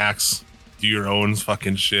 Make snacks, do your own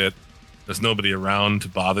fucking shit. There's nobody around to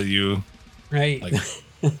bother you. Right. Like,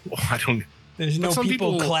 I don't. There's no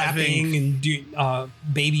people clapping and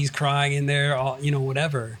babies crying in there, you know,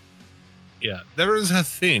 whatever. Yeah, there is a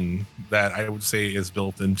thing that I would say is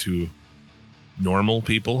built into normal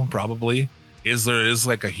people, probably. There is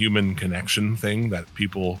like a human connection thing that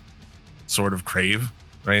people sort of crave,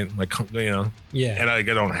 right? Like, you know. Yeah. And I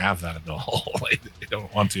don't have that at all. I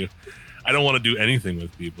don't want to. I don't want to do anything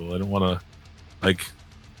with people. I don't want to, like,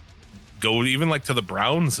 go even like to the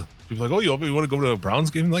Browns. People are like, oh, you want to go to a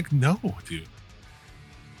Browns game? I'm like, no, dude.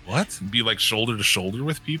 What? Be like shoulder to shoulder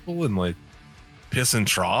with people and like piss in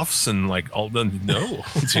troughs and like all done? No,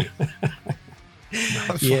 dude. Not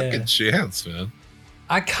a fucking chance, man.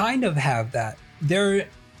 I kind of have that. There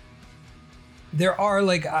are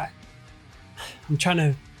like I'm trying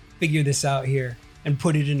to figure this out here and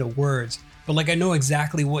put it into words, but like I know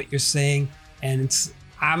exactly what you're saying, and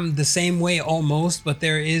I'm the same way almost, but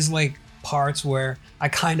there is like parts where I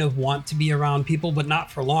kind of want to be around people, but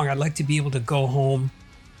not for long. I'd like to be able to go home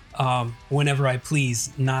whenever I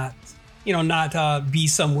please, not be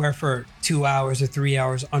somewhere for 2 hours or 3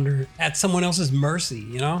 hours at someone else's mercy,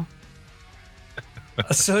 you know?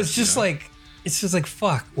 So it's just like,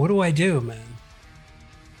 fuck, what do I do, man?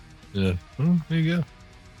 Yeah. Well, there you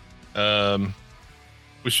go.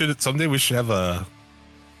 Someday we should have a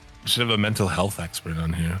mental health expert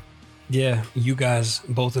on here. Yeah. You guys,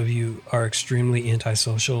 both of you are extremely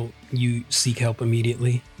antisocial. You seek help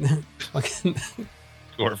immediately.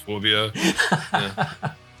 Agoraphobia. Yeah.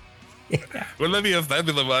 Yeah. That'd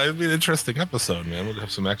be an interesting episode, man. We'll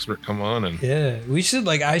have some expert come on and we should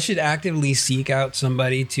I should actively seek out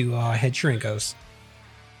somebody to head shrink us.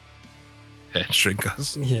 Head shrink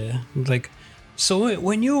us? Yeah. Like, so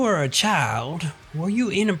when you were a child, were you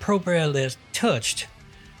inappropriately touched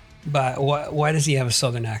by why does he have a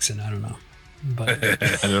southern accent? I don't know. But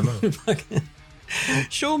I don't know.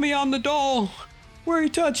 Show me on the doll where he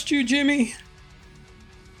touched you, Jimmy.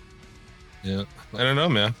 Yeah. I don't know,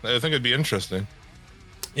 man. I think it'd be interesting.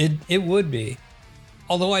 It would be.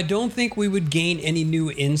 Although I don't think we would gain any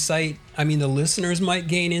new insight. I mean, the listeners might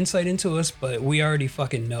gain insight into us, but we already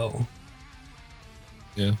fucking know.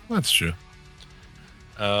 Yeah, that's true.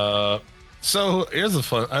 So here's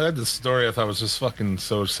I had this story I thought was just fucking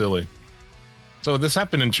so silly. So this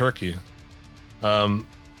happened in Turkey. A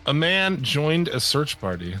man joined a search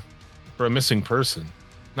party for a missing person,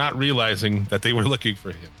 not realizing that they were looking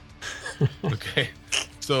for him. Okay,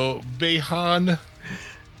 so Beyhan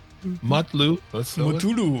Mutlu.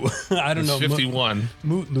 Mutlu. I don't know. 51.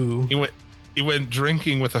 Mutlu. He went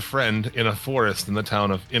drinking with a friend in a forest in the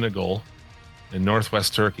town of Inegöl in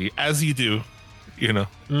northwest Turkey, as you do,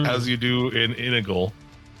 as you do in Inegöl.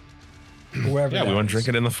 Wherever. Yeah, we went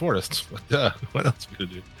drinking in the forest. What else we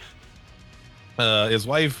could do? His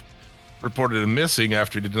wife reported him missing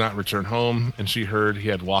after he did not return home, and she heard he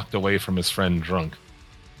had walked away from his friend drunk.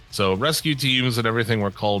 So rescue teams and everything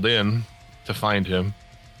were called in to find him.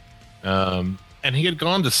 And he had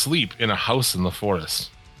gone to sleep in a house in the forest.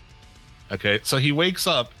 Okay, so he wakes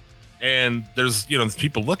up and there's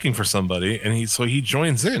people looking for somebody, and he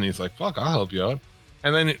joins in. He's like, fuck, I'll help you out.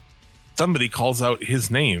 And then somebody calls out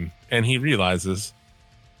his name, and he realizes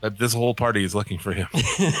that this whole party is looking for him.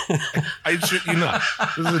 I shit you not.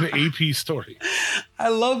 This is an AP story. I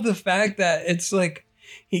love the fact that it's like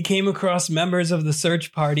he came across members of the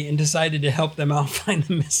search party and decided to help them out find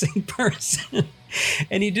the missing person.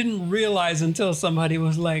 And he didn't realize until somebody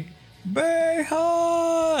was like,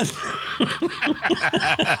 Beyhan!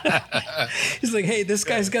 He's like, hey, this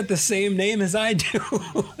guy's got the same name as I do.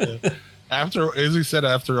 As he said,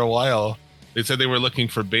 after a while, they said they were looking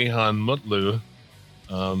for Beyhan Mutlu.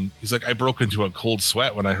 He's like, I broke into a cold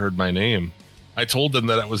sweat when I heard my name. I told them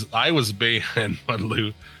that I was Beyhan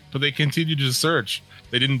Mutlu, but they continued to search.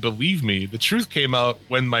 They didn't believe me. The truth came out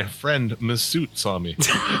when my friend Masood saw me.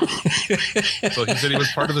 So he said he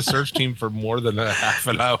was part of the search team for more than a half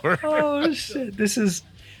an hour. Oh, shit. This is...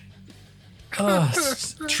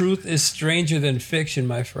 truth is stranger than fiction,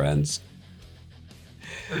 my friends.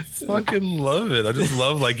 I fucking love it. I just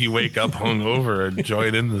love you wake up hungover and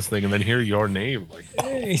join in this thing and then hear your name. Like,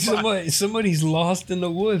 hey, somebody's lost in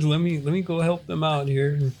the woods. Let me go help them out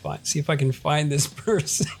here and see if I can find this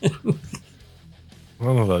person.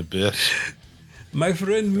 Son of a bitch. My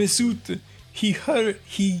friend Masood, he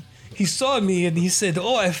saw me and he said,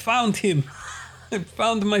 oh, I found him. I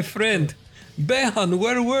found my friend. Beyhan,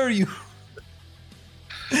 where were you?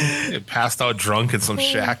 It passed out drunk in some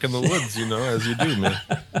shack in the woods, as you do, man.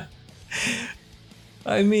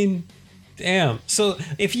 I mean, damn. So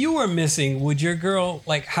if you were missing, would your girl,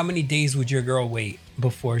 how many days would your girl wait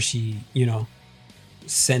before she,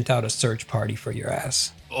 sent out a search party for your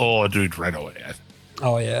ass? Oh, dude, right away.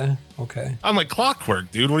 Oh, yeah? Okay. I'm like clockwork,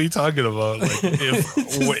 dude. What are you talking about? If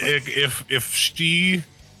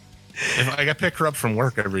I pick her up from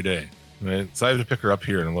work every day, right? So I have to pick her up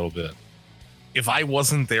here in a little bit. If I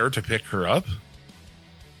wasn't there to pick her up,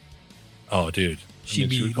 oh, dude, she'd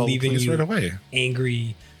be leaving you right away.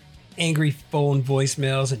 Angry phone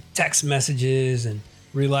voicemails and text messages, and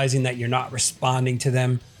realizing that you're not responding to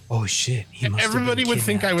them Oh shit! He must have been Everybody would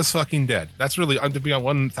think I kidnapped. was fucking dead. That's really, to be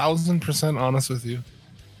 1000% honest with you.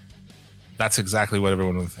 That's exactly what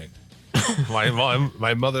everyone would think. My mom,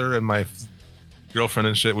 my mother, and my girlfriend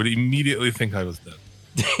and shit would immediately think I was dead.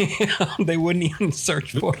 They wouldn't even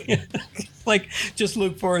search for you. Like, just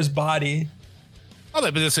look for his body. Oh,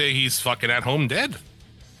 they'd just say he's fucking at home dead.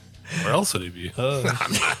 Where else would he be? Oh.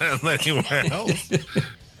 Not anywhere else.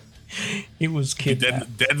 He was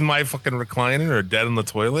kidnapped. Dead in my fucking recliner or dead in the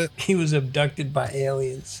toilet. He was abducted by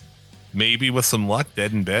aliens. Maybe with some luck,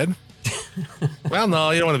 dead in bed. Well,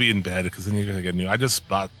 no, you don't want to be in bed because then you're gonna get new. I just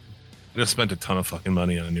spent a ton of fucking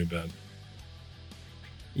money on a new bed.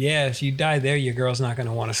 Yeah, if you die there, your girl's not going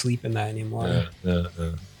to want to sleep in that anymore. Yeah.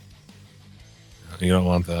 You don't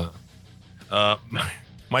want that.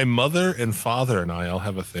 My mother and father and I all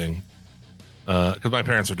have a thing because my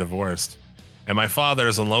parents are divorced, and my father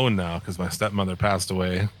is alone now because my stepmother passed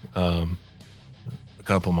away a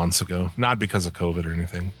couple months ago, not because of COVID or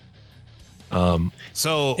anything.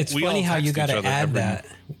 So It's we funny all how you text got each to other add every- that,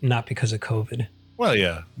 not because of COVID. Well,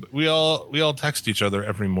 yeah, we all text each other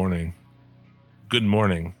every morning. Good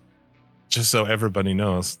morning, just so everybody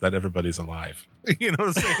knows that everybody's alive. You know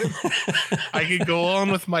what I'm saying? I can go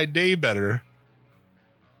on with my day better,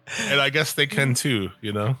 and I guess they can too.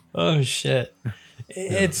 You know? Oh, shit.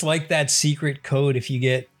 It's like that secret code if you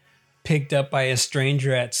get picked up by a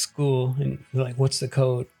stranger at school and they're like, what's the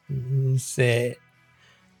code? And you say,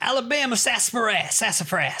 Alabama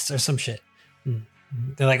sassafras or some shit. And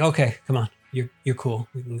they're like, okay, come on. You're cool.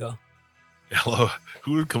 We can go. Hello,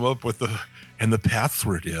 who would come up with the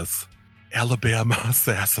password is Alabama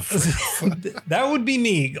sassafras? That would be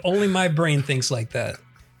me. Only my brain thinks like that.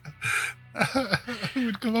 Who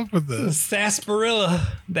would come up with this?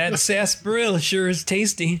 Sarsaparilla. That sarsaparilla sure is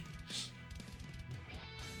tasty.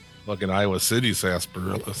 Fucking Iowa City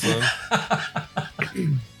sarsaparilla, son.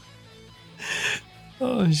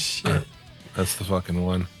 Oh, shit. That's the fucking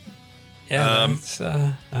one. Yeah, that's,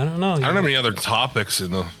 I don't know. I don't have any other topics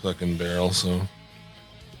in the fucking barrel, so.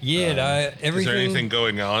 Yeah, everything. Is there anything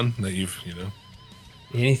going on that you've,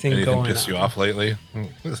 anything going piss you on? off lately?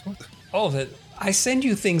 Oh, that I send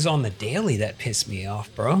you things on the daily that piss me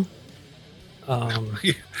off, bro.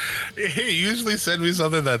 Hey, you usually send me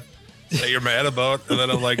something that you're mad about, and then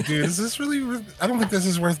I'm like, dude, is this really? I don't think this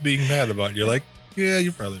is worth being mad about. And you're like, yeah,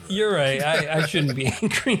 you're probably right. You're right. I shouldn't be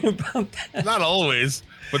angry about that. Not always,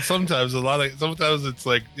 but sometimes sometimes it's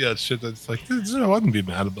like, yeah, shit. That's like, dude, I wouldn't be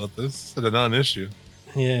mad about this. It's a non-issue.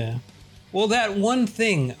 Yeah. Well, that one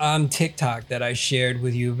thing on TikTok that I shared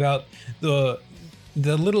with you about the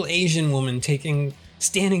little Asian woman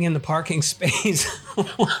standing in the parking space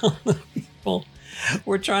while the people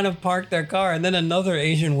were trying to park their car, and then another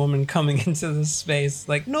Asian woman coming into the space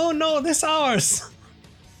like, no, this ours.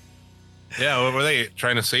 Yeah, what were they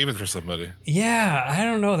trying to save it for somebody? Yeah, I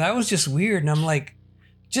don't know. That was just weird. And I'm like,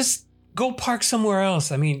 just go park somewhere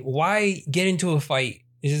else. I mean, why get into a fight?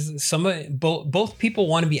 Is somebody both people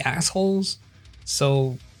want to be assholes?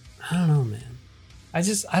 So I don't know, man.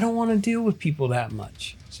 I don't want to deal with people that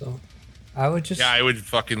much. So I would just I would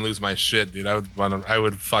fucking lose my shit, dude. I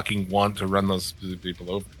would fucking want to run those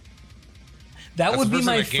people over. that That's would the be first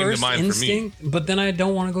thing my that came to first mind for me. instinct, but then I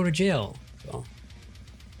don't want to go to jail. So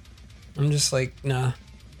I'm just like, nah,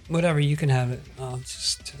 whatever, you can have it. I'll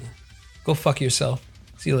just go fuck yourself.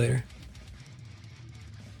 See you later.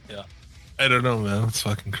 Yeah. I don't know, man. It's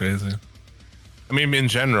fucking crazy. I mean, in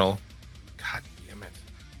general, god damn it.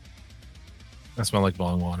 I smell like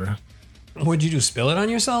bong water. What'd you do? Spill it on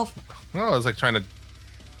yourself? No, I was like trying to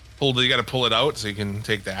you got to pull it out so you can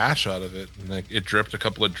take the ash out of it. And like it dripped a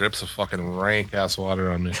couple of drips of fucking rank ass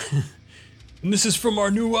water on me. And this is from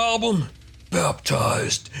our new album,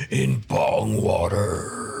 Baptized in Bong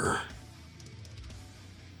Water.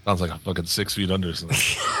 Sounds like a fucking 6 feet under something.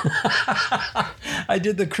 I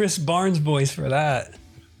did the Chris Barnes voice for that.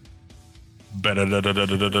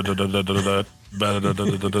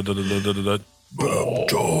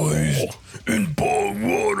 Baptized in Bong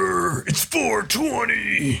Water. It's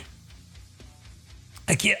 420.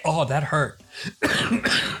 I can't. Oh, that hurt.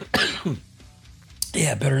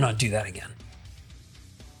 Yeah, better not do that again.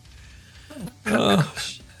 Oh,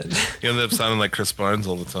 shit. You end up sounding like Chris Barnes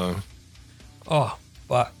all the time. Oh,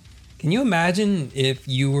 fuck. Can you imagine if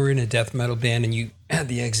you were in a death metal band and you had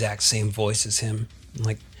the exact same voice as him?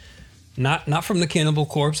 Like, not from the Cannibal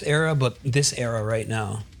Corpse era, but this era right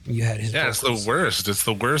now. You had his Yeah, vocals. it's the worst. It's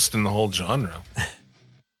the worst in the whole genre.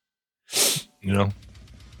 You know?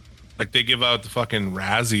 Like they give out the fucking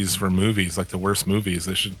Razzies for movies, like the worst movies.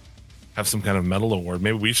 They should have some kind of metal award.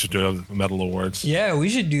 Maybe we should do metal awards. Yeah, we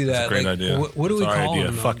should do that. That's a great Like, idea. What do It's we our call idea.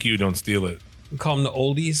 them? Fuck you, don't steal it. We call them the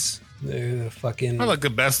oldies. They're fucking. I like the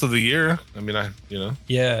best of the year. I mean,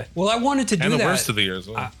 Yeah. Well, I wanted to do and the that. worst of the year as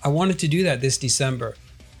well. I wanted to do that this December.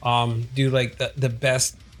 Do like the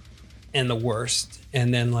best and the worst,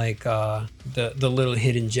 and then like the little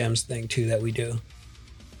hidden gems thing too that we do.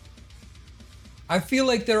 I feel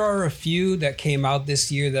like there are a few that came out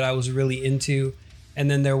this year that I was really into, and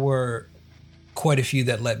then there were quite a few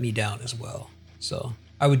that let me down as well. So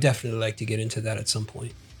I would definitely like to get into that at some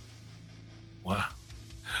point. Wow.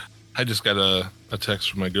 I just got a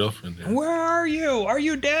text from my girlfriend here. Where are you? Are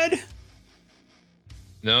you dead?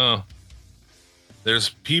 No. There's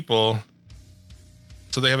people.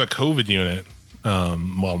 So they have a COVID unit.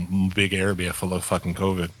 Big area full of fucking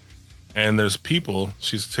COVID. And there's people.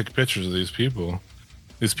 She's took pictures of these people.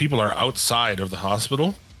 These people are outside of the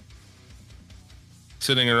hospital,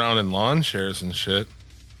 sitting around in lawn chairs and shit.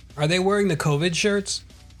 Are they wearing the COVID shirts?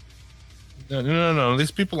 No.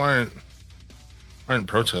 These people aren't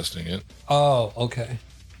protesting it. Oh, okay.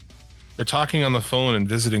 They're talking on the phone and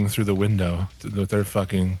visiting through the window with their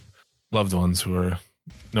fucking loved ones who are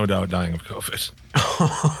no doubt dying of COVID.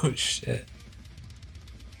 Oh, shit.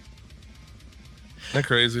 Isn't that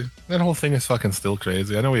crazy? That whole thing is fucking still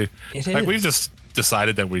crazy. I know we've just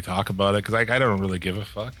decided that we talk about it because I don't really give a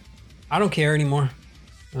fuck. I don't care anymore.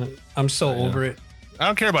 I'm so over it. I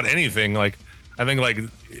don't care about anything. Like, I think like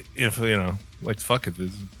if, like fuck it.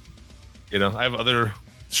 I have other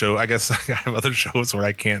I guess I have other shows where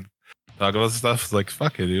I can't talk about stuff. It's like,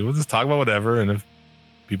 fuck it, dude. We'll just talk about whatever. And if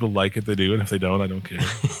people like it, they do. And if they don't, I don't care.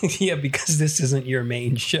 Yeah, because this isn't your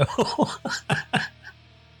main show.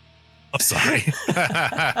 I'm sorry.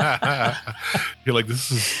 You're like,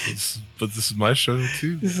 this is my show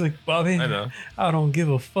too. It's like, Bobby, I know. I don't give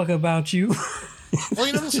a fuck about you. Well,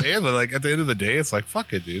 you know what I'm saying? But like at the end of the day, it's like,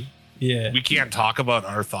 fuck it, dude. Yeah. We can't talk about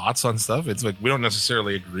our thoughts on stuff. It's like we don't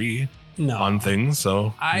necessarily agree on things.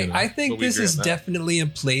 So I think this is definitely a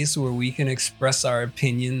place where we can express our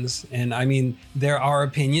opinions. And I mean, there are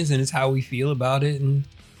opinions and it's how we feel about it. And,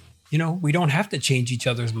 we don't have to change each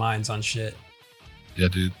other's minds on shit. Yeah,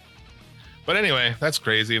 dude. But anyway, that's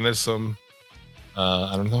crazy. And there's some,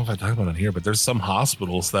 I don't know if I talk about it here, but there's some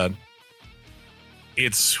hospitals that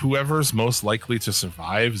it's whoever's most likely to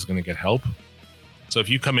survive is going to get help. So if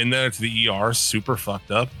you come in there to the ER super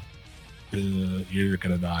fucked up, you're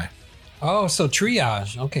going to die. Oh, so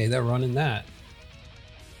triage. Okay, they're running that.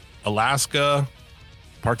 Alaska,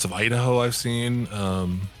 parts of Idaho I've seen,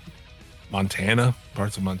 Montana,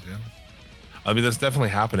 parts of Montana. I mean, that's definitely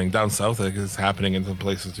happening. Down south, I think it's happening in some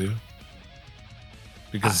places too.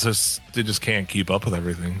 Because they just can't keep up with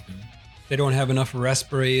everything. They don't have enough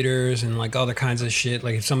respirators and like other kinds of shit.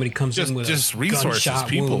 Like if somebody comes in with just a resources, gunshot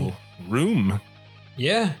people, wound. room.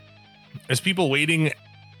 Yeah. There's people waiting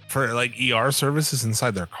for like ER services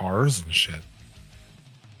inside their cars and shit.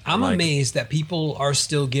 I'm amazed that people are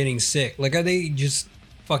still getting sick. Like, are they just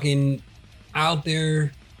fucking out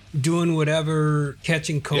there doing whatever,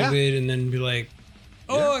 catching COVID, and then be like,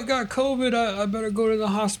 "Oh, I got COVID. I better go to the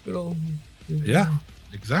hospital." Yeah,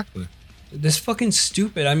 exactly. This fucking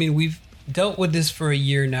stupid. I mean, we've dealt with this for a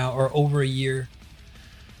year now, or over a year.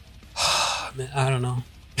 Man, I don't know.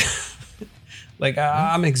 Like,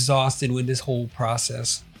 I'm exhausted with this whole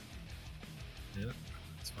process. Yeah,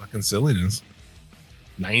 it's fucking silliness.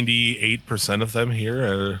 98% of them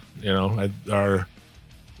here are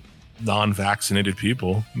non-vaccinated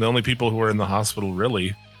people. The only people who are in the hospital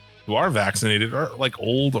really who are vaccinated are like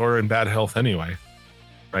old or in bad health anyway,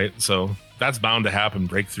 right? So that's bound to happen,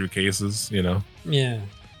 breakthrough cases, Yeah.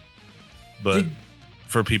 But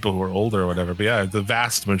for people who are older or whatever, but yeah, the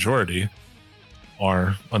vast majority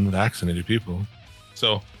are unvaccinated people.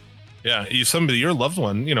 So yeah, your loved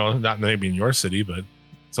one, not maybe in your city, but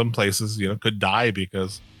some places, could die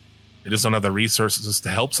because they just don't have the resources to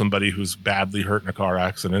help somebody who's badly hurt in a car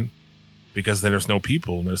accident because there's no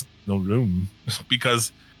people and there's no room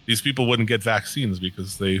because these people wouldn't get vaccines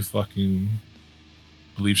because they fucking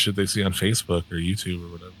believe shit they see on Facebook or YouTube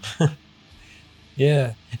or whatever.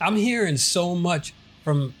 Yeah. I'm hearing so much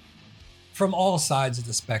from all sides of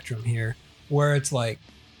the spectrum here where it's like,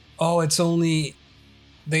 oh,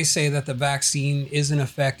 they say that the vaccine isn't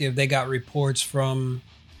effective. They got reports from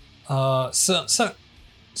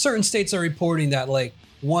certain states are reporting that like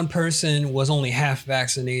one person was only half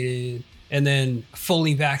vaccinated and then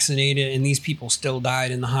fully vaccinated, and these people still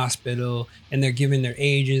died in the hospital, and they're giving their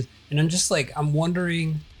ages. And I'm just like, I'm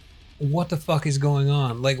wondering what the fuck is going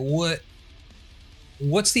on? Like,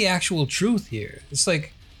 what's the actual truth here? It's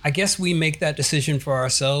like, I guess we make that decision for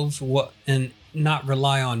ourselves and not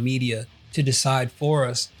rely on media to decide for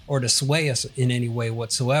us or to sway us in any way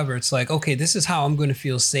whatsoever. It's like, okay, this is how I'm going to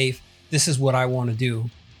feel safe this is what I want to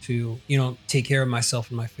do to, take care of myself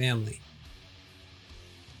and my family.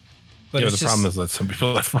 But the problem is that some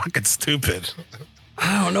people are fucking stupid.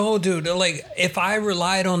 I don't know, dude. Like, if I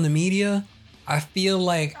relied on the media, I feel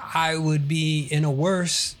like I would be in a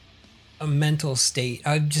worse mental state.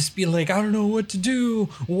 I'd just be like, I don't know what to do.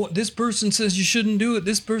 This person says you shouldn't do it.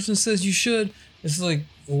 This person says you should. It's like,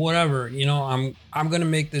 whatever. I'm gonna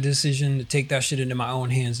make the decision to take that shit into my own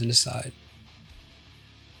hands and decide.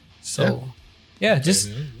 So, yeah,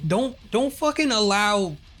 just don't fucking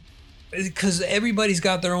allow, because everybody's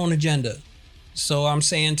got their own agenda. So I'm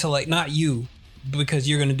saying to, like, not you, because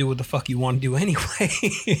you're gonna do what the fuck you want to do anyway.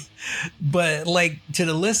 But, like, to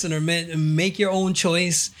the listener, man, make your own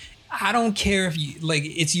choice. I don't care if you, like,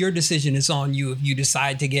 it's your decision. It's on you. If you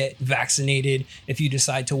decide to get vaccinated, if you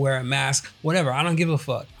decide to wear a mask, whatever. I don't give a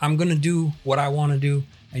fuck. I'm gonna do what I want to do,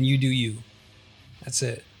 and you do you. That's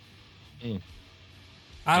it.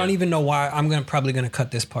 I don't even know why. I'm probably gonna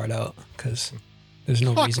cut this part out because there's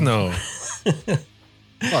no reason. No.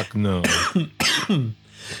 Fuck no.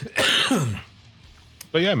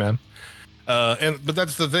 But yeah, man. But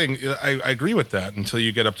that's the thing. I agree with that until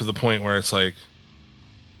you get up to the point where it's like,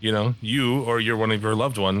 you or one of your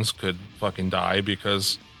loved ones could fucking die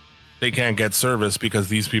because they can't get service because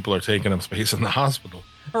these people are taking up space in the hospital.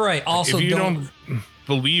 All right. Also, if you don't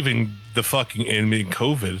believe in the fucking in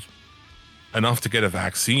COVID enough to get a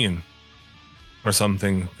vaccine or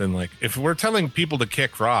something, then, like, if we're telling people to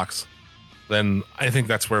kick rocks, then I think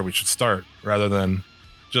that's where we should start, rather than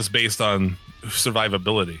just based on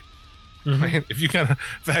survivability. Mm-hmm. Right? If you got a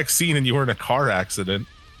vaccine and you were in a car accident,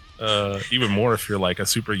 even more if you're like a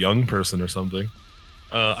super young person or something,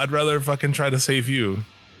 I'd rather fucking try to save you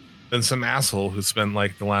than some asshole who spent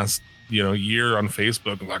like the last year on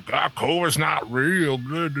Facebook like, COVID's not real,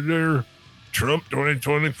 Trump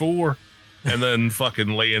 2024, and then fucking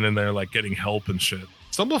laying in there like getting help and shit.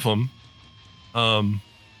 Some of them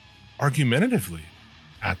argumentatively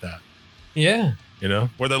at that,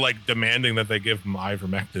 where they're like demanding that they give them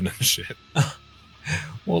ivermectin and shit.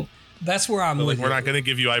 Well, that's where I'm like, we're not going to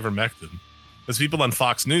give you ivermectin. There's people on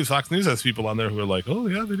Fox News. Fox News has people on there who are like, oh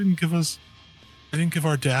yeah, they didn't give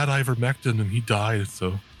our dad ivermectin and he died,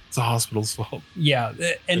 so it's the hospital's fault. Yeah,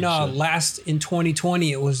 and in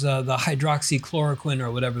 2020, it was the hydroxychloroquine or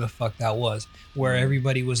whatever the fuck that was, where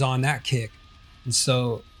everybody was on that kick, and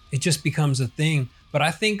so it just becomes a thing. But I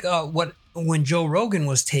think when Joe Rogan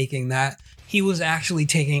was taking that, he was actually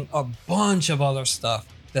taking a bunch of other stuff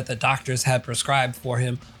that the doctors had prescribed for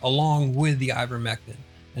him along with the ivermectin.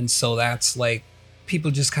 And so that's like, people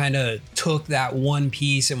just kind of took that one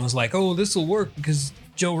piece and was like, oh, this will work because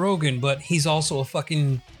Joe Rogan, but he's also a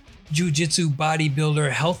fucking jiu-jitsu bodybuilder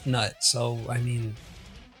health nut. So, I mean...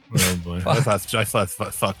 Oh boy. I thought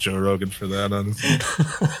fuck Joe Rogan for that,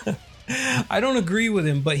 honestly. I don't agree with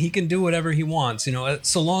him, but he can do whatever he wants.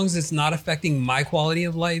 So long as it's not affecting my quality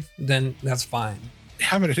of life, then that's fine.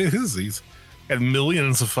 Yeah, but it is. He's got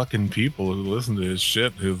millions of fucking people who listen to his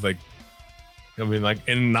shit, who like, I mean, like,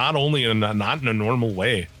 and not only not in a normal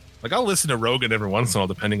way. Like, I'll listen to Rogan every once in a while,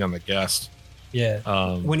 depending on the guest.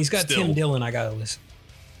 Yeah. When he's got Tim Dillon, I gotta listen.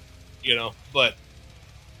 But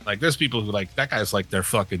like, there's people who like, that guy's like their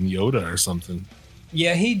fucking Yoda or something.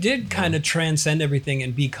 Yeah, he did kind of transcend everything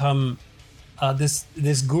and become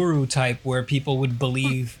this guru type where people would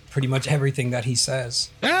believe pretty much everything that he says.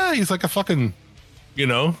 Yeah, he's like a fucking,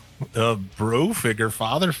 bro figure,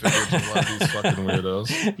 father figure to a lot of these fucking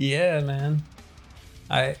weirdos. Yeah, man.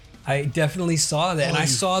 I definitely saw that, and I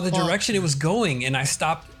saw the direction it was going, and I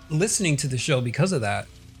stopped listening to the show because of that.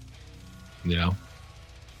 Yeah.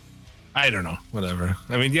 I don't know. Whatever.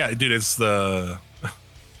 I mean, yeah, dude, it's the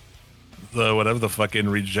whatever the fucking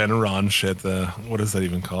Regeneron shit. What is that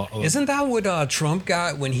even called? Isn't that what Trump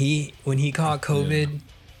got when he caught COVID? Yeah.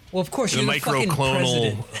 Well, of course, the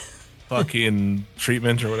microclonal fucking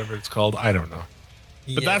treatment or whatever it's called. I don't know.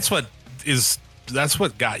 But that's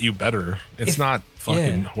what got you better. It's not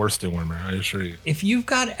fucking horse dewormer, I assure you. If you've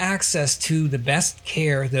got access to the best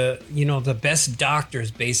care, the best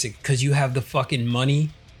doctors, because you have the fucking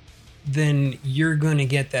money, then you're going to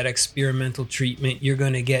get that experimental treatment. You're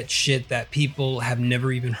going to get shit that people have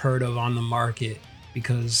never even heard of on the market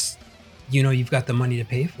because, you've got the money to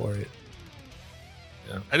pay for it.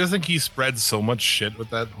 Yeah. I just think he spread so much shit with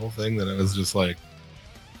that whole thing that it was just like,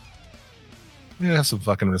 have some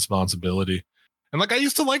fucking responsibility. And like, I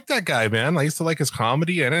used to like that guy, man. I used to like his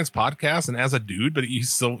comedy and his podcast and as a dude, but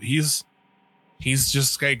he's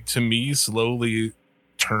just like, to me, slowly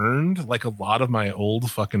turned like a lot of my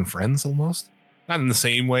old fucking friends almost. Not in the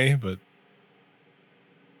same way, but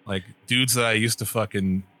like dudes that I used to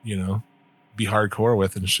fucking, be hardcore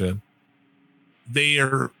with and shit.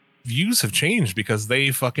 their views have changed because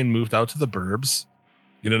they fucking moved out to the burbs.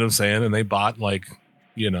 You know what I'm saying? And they bought like,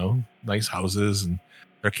 nice houses, and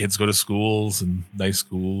their kids go to schools and nice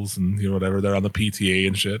schools and whatever. They're on the PTA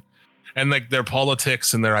and shit. And like their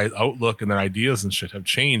politics and their outlook and their ideas and shit have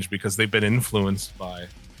changed because they've been influenced by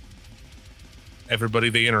everybody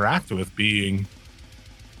they interact with being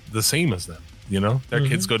the same as them. Their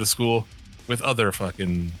kids go to school with other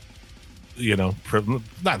fucking,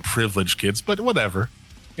 not privileged kids, but whatever.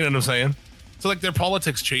 You know what I'm saying? So like their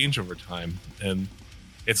politics change over time. And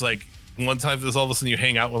it's like one time there's all of a sudden you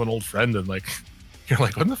hang out with an old friend and like, you're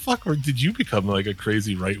like, when the fuck did you become like a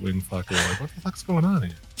crazy right-wing fucker? Like, what the fuck's going on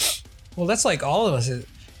here? Well, that's like all of us.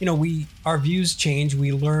 Our views change.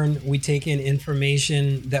 We learn, we take in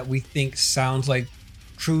information that we think sounds like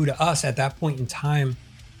true to us at that point in time,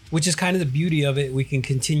 which is kind of the beauty of it. We can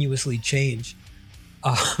continuously change.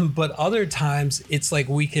 But other times it's like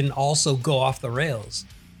we can also go off the rails.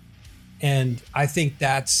 And I think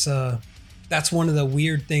that's one of the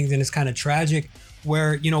weird things, and it's kind of tragic,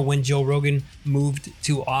 where, when Joe Rogan moved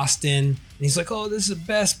to Austin, and he's like, oh, this is the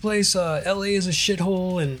best place. LA is a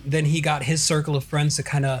shithole. And then he got his circle of friends to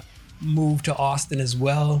kind of move to Austin as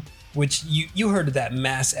well, which you heard of that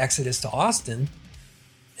mass exodus to Austin.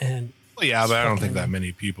 And well, yeah, but I don't think that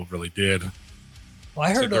many people really did. Well,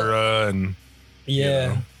 I heard Segura and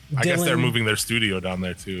yeah. I guess they're moving their studio down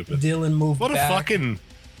there too. But Dylan moved back.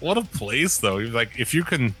 What a place though. Like if you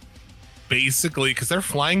can basically, because they're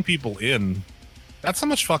flying people in. That's how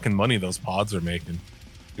much fucking money those pods are making.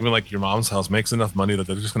 Even like your mom's house makes enough money that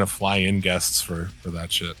they're just gonna fly in guests for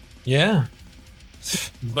that shit. Yeah.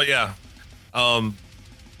 But yeah, I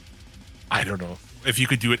don't know if you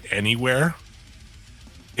could do it anywhere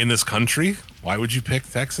in this country. Why would you pick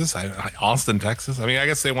Texas? Austin, Texas. I mean, I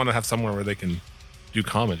guess they want to have somewhere where they can do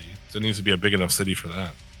comedy. So it needs to be a big enough city for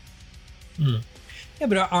that. Yeah,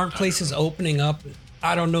 but aren't places opening up?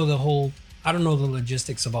 I don't know the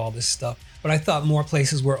logistics of all this stuff, but I thought more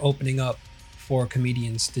places were opening up for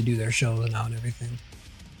comedians to do their shows now and everything.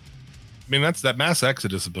 I mean, that mass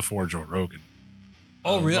exodus is before Joe Rogan.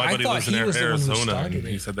 Oh, really? My buddy lives in Arizona, and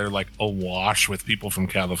he said they're like awash with people from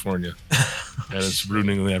California, and it's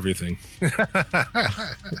ruining everything.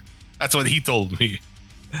 That's what he told me.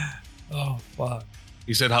 Oh, fuck.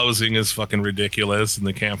 He said housing is fucking ridiculous, and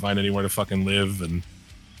they can't find anywhere to fucking live, and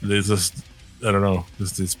there's just, I don't know,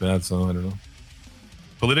 it's bad. So I don't know.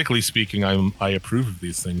 Politically speaking, I approve of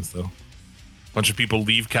these things, though. A bunch of people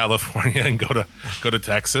leave California and go to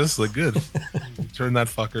Texas. Like, good. Turn that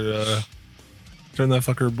fucker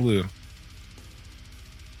blue.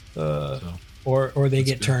 Or they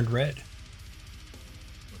get turned red.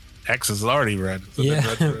 Texas is already red. So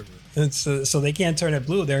yeah. So they can't turn it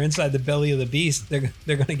blue. They're inside the belly of the beast. They're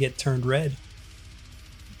going to get turned red.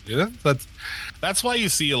 Yeah, that's why you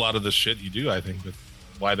see a lot of the shit you do, I think, with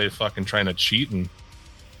why they fucking trying to cheat and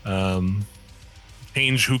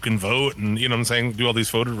change who can vote and, you know what I'm saying, do all these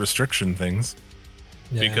voter restriction things.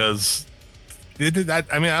 Yeah. Because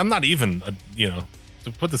I mean, I'm not even,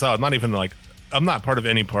 to put this out, I'm not part of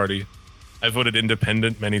any party. I voted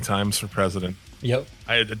independent many times for president. Yep.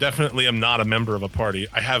 I definitely am not a member of a party.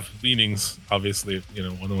 I have leanings, obviously,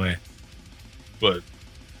 one way. But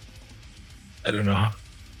I don't know.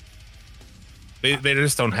 They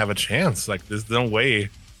just don't have a chance. Like, there's no way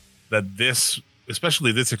that this,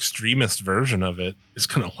 especially this extremist version of it, is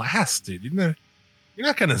going to last, dude. You're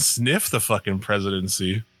not going to sniff the fucking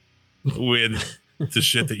presidency with the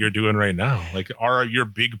shit that you're doing right now. Like, your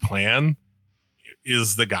big plan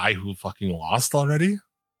is the guy who fucking lost already?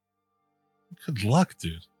 Good luck,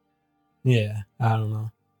 dude. Yeah, I don't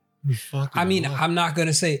know. I mean, I'm not going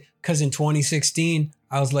to say, because in 2016,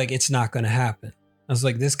 I was like, it's not going to happen. I was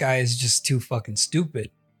like, this guy is just too fucking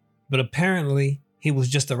stupid. But apparently, he was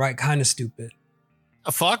just the right kind of stupid.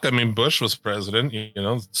 Fuck, I mean, Bush was president,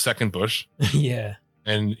 second Bush. Yeah.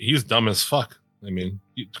 And he's dumb as fuck. I mean,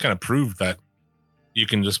 he kind of proved that you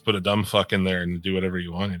can just put a dumb fuck in there and do whatever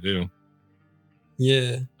you want to do.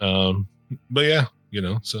 Yeah. But yeah,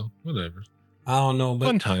 so whatever. I don't know, but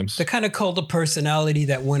fun times. The kind of cult of personality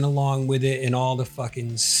that went along with it and all the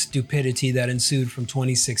fucking stupidity that ensued from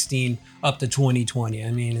 2016 up to 2020.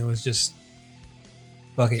 I mean, it was just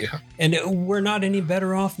fuck it. Yeah. And we're not any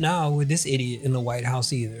better off now with this idiot in the White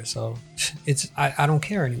House either. So I don't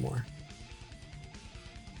care anymore.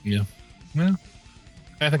 Yeah. Well,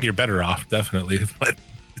 I think you're better off, definitely. But,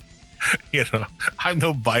 I'm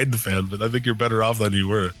no Biden fan, but I think you're better off than you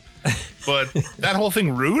were. But that whole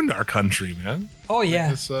thing ruined our country, man. Oh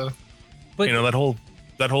yeah. But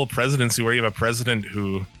that whole presidency where you have a president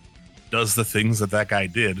who does the things that guy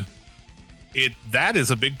did. That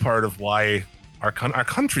is a big part of why our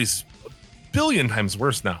country's a billion times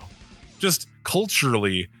worse now, just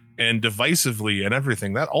culturally and divisively and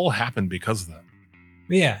everything. That all happened because of that.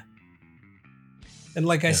 Yeah. And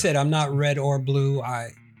like I said, I'm not red or blue.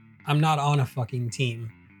 I'm not on a fucking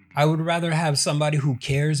team. I would rather have somebody who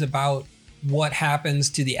cares about what happens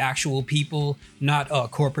to the actual people, not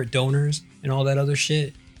corporate donors and all that other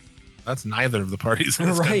shit. That's neither of the parties in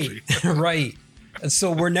this right. country. Right. And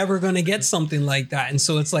so we're never going to get something like that. And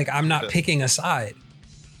so it's like, I'm not picking a side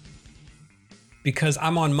because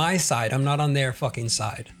I'm on my side. I'm not on their fucking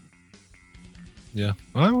side. Yeah.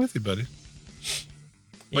 Well, I'm with you, buddy.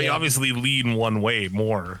 But Yeah. you obviously lean one way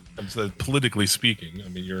more, politically speaking. I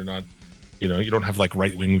mean, you're not, you don't have like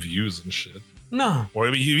right-wing views and shit. No. Or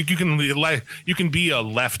I mean, you can be a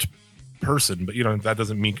left person, but that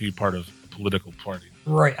doesn't make you part of a political party.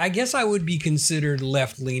 Right. I guess I would be considered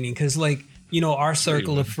left-leaning because, like, our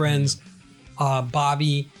circle of friends,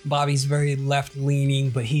 Bobby's very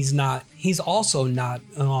left-leaning, but he's also not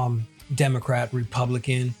Democrat,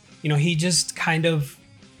 Republican. He just kind of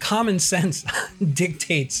common sense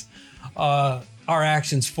dictates our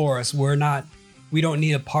actions for us. We don't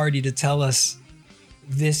need a party to tell us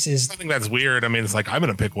this is. I think that's weird. I mean, it's like, I'm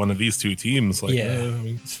going to pick one of these two teams. Like, yeah, I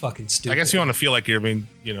mean, it's fucking stupid. I guess you want to feel like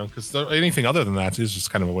because anything other than that is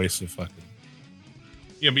just kind of a waste of fucking.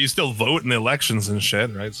 Yeah, but you still vote in the elections and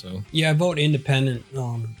shit, right? So yeah, I vote independent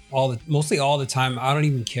mostly all the time. I don't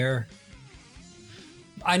even care.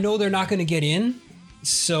 I know they're not going to get in,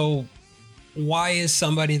 so why is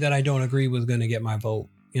somebody that I don't agree with going to get my vote?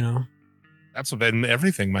 That's been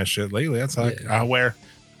everything my shit lately. That's like where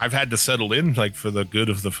I've had to settle in, like, for the good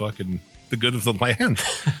of the land.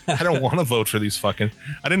 I don't want to vote for these I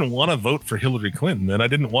didn't want to vote for Hillary Clinton, and I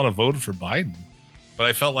didn't want to vote for Biden. But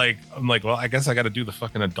I felt like, well, I guess I got to do the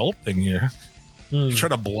fucking adult thing here. Try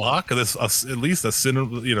to block this, at least a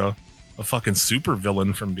fucking super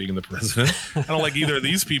villain from being the president. I don't like either of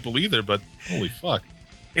these people either, but holy fuck.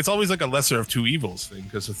 It's always like a lesser of two evils thing,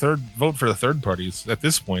 because vote for the third party is, at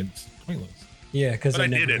this point, it's pointless. Yeah, because I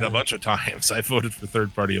did it a bunch of times. I voted for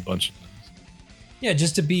third party a bunch of times. Yeah,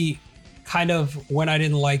 just to be kind of, when I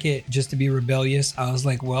didn't like it, just to be rebellious, I was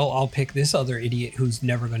like, well, I'll pick this other idiot who's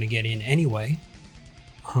never going to get in anyway.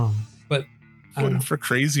 But I voted for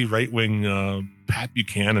crazy right wing Pat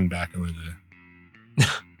Buchanan back in the day.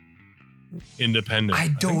 Independent. I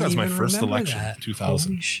think that was my first election, that.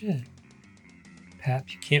 2000. Holy shit. Pat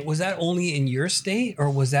Buchanan. Was that only in your state or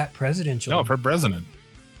was that presidential? No, for president.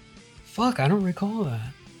 Fuck, I don't recall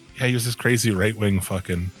that. Yeah, he was this crazy right wing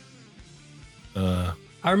fucking. I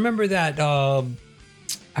remember that.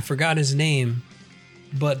 I forgot his name,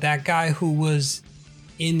 but that guy who was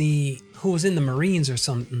in the Marines or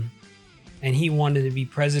something, and he wanted to be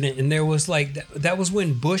president. And there was like that was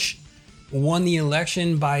when Bush won the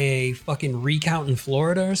election by a fucking recount in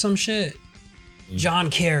Florida or some shit. John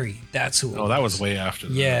Kerry, that's who. Oh, that was way after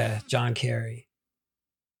that. Yeah, John Kerry.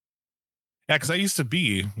 Yeah, because I used to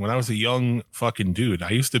be, when I was a young fucking dude, I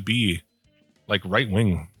used to be like right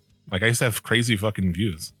wing. Like, I used to have crazy fucking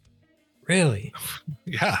views. Really?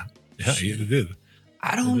 Yeah, it did.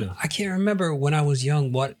 I can't remember when I was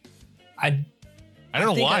young what I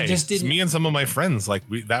don't know why. Just didn't. Me and some of my friends, like,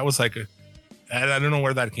 that was like I don't know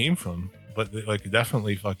where that came from, but like, it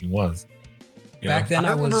definitely fucking was. Back then,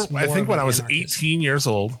 I think when I was 18 years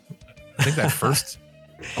old, I think that first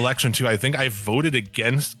election too, I think I voted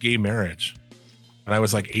against gay marriage when I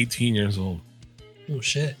was like 18 years old. Oh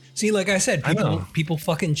shit! See, like I said, people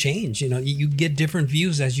fucking change. You get different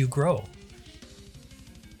views as you grow.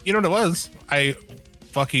 You know what it was? I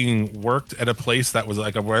fucking worked at a place that was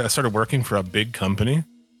like where I started working for a big company,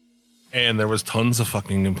 and there was tons of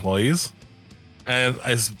fucking employees. And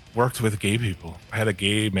I worked with gay people. I had a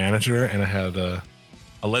gay manager, and I had a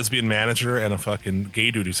lesbian manager, and a fucking gay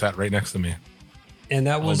dude who sat right next to me. And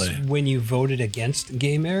that was when you voted against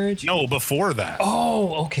gay marriage? No, before that.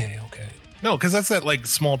 Oh, okay. No, because that's that like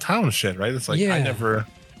small town shit, right? It's like, yeah.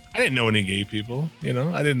 I didn't know any gay people,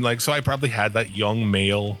 I didn't like, so I probably had that young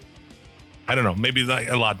male. I don't know, maybe like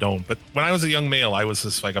a lot don't, but when I was a young male, I was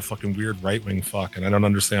just like a fucking weird right-wing fuck, and I don't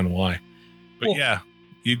understand why. But yeah.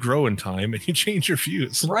 You grow in time and you change your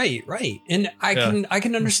views. Right. And I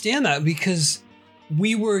can understand that because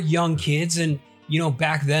we were young kids, and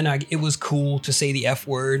back then it was cool to say the F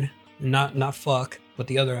word, not fuck, but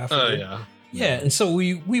the other F word. Yeah. And so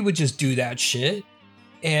we would just do that shit.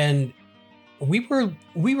 And we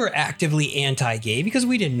were actively anti-gay because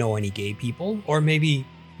we didn't know any gay people, or maybe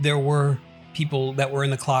there were people that were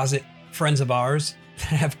in the closet, friends of ours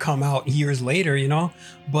that have come out years later,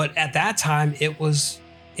 but at that time it was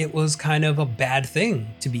kind of a bad thing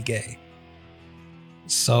to be gay.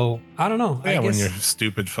 So I don't know. Yeah, I when guess, you're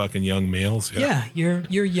stupid fucking young males. yeah, you're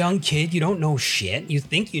a young kid. You don't know shit. You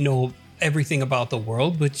think you know everything about the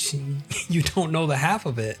world, but you don't know the half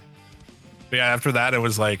of it. But yeah, after that, it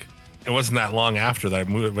was like, it wasn't that long after that I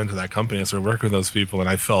went to that company and started working with those people, and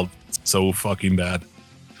I felt so fucking bad.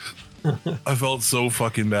 I felt so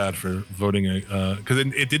fucking bad for voting because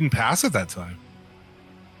it didn't pass at that time.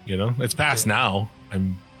 You know, it's passed now.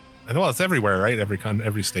 I know it's everywhere, right?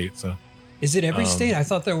 Every state. So Is it every state? I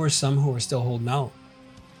thought there were some who were still holding out.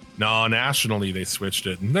 no, nationally they switched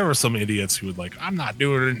it, and there were some idiots who would like, I'm not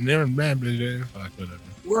doing it. Fuck, whatever.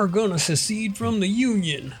 We're gonna secede from the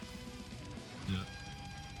union. Yeah.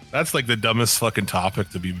 That's like the dumbest fucking topic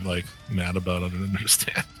to be like mad about. I don't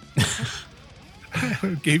understand.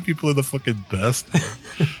 Gay people are the fucking best.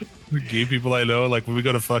 The gay people I know, like when we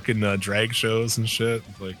go to fucking drag shows and shit,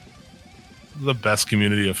 it's like the best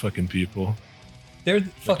community of fucking people. They're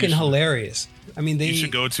fucking hilarious. I mean, You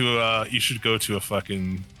should go to a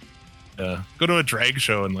fucking go to a drag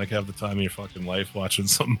show and like have the time of your fucking life watching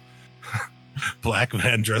some black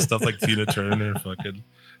man dressed up like Tina Turner fucking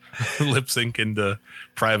lip sync into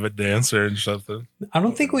Private Dancer and something. I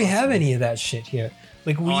don't think we have any of that shit here.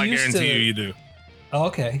 Like we I used guarantee to. you do. Oh,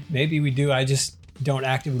 okay, maybe we do. I just don't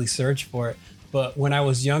actively search for it. But when I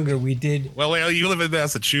was younger, we did. Well, you live in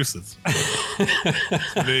Massachusetts.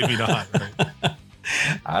 Maybe not. Right?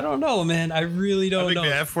 I don't know, man. I really don't know.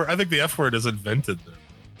 I think the F word is invented there.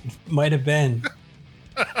 Might have been.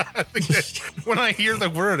 I think that when I hear the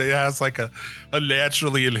word, it has like a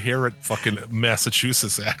naturally inherent fucking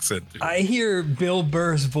Massachusetts accent. Dude. I hear Bill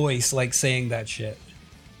Burr's voice like saying that shit.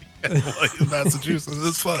 Like, Massachusetts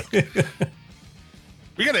is fuck.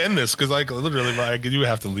 We gotta end this because like literally, like, you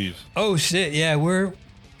have to leave. Oh shit! Yeah,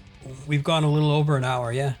 we've gone a little over an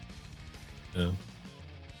hour. Yeah. Yeah.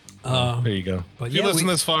 There you go. But if you listen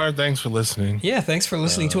this far, thanks for listening. Yeah, thanks for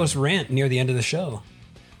listening to us rant near the end of the show.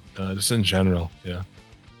 Just in general, yeah.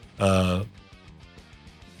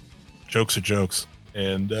 Jokes are jokes,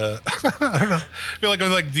 and I don't know. I feel like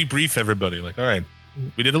I would debrief everybody. Like, all right,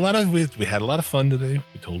 we had a lot of fun today.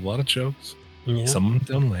 We told a lot of jokes. Yeah. Some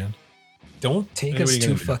don't land. Don't take us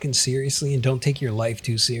too fucking seriously, and don't take your life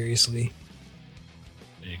too seriously.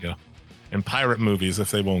 There you go. And pirate movies if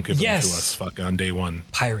they won't give them to us fucking on day one.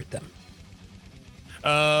 Pirate them.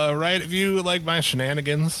 Right. If you like my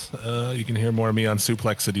shenanigans, you can hear more of me on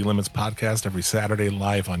Suplex City Limits podcast every Saturday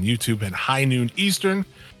live on YouTube at high noon Eastern.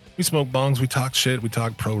 We smoke bongs, we talk shit, we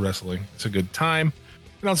talk pro wrestling. It's a good time.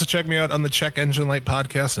 You can also check me out on the Check Engine Light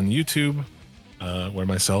podcast on YouTube, where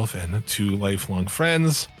myself and two lifelong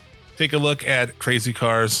friends take a look at crazy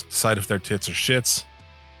cars, decide if they're tits or shits.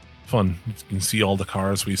 Fun. You can see all the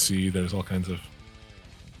cars we see. There's all kinds of...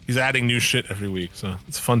 He's adding new shit every week, so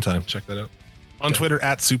it's a fun time. Check that out. On Twitter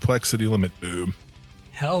at Suplex City Limit. Boom.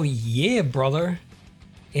 Hell yeah, brother.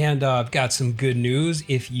 And I've got some good news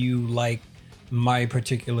if you like my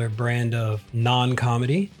particular brand of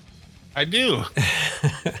non-comedy. I do.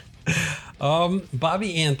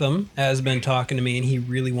 Bobby Anthem has been talking to me and he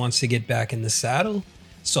really wants to get back in the saddle.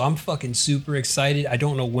 So I'm fucking super excited. I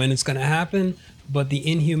don't know when it's going to happen, but the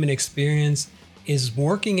Inhuman Experience is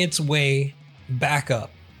working its way back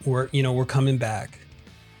up. We're coming back.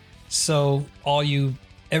 So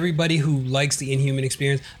everybody who likes the Inhuman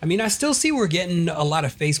Experience, I mean, I still see we're getting a lot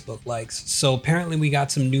of Facebook likes. So apparently we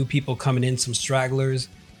got some new people coming in, some stragglers,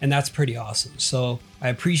 and that's pretty awesome. So I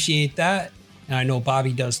appreciate that. And I know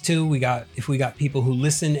Bobby does too. If we got people who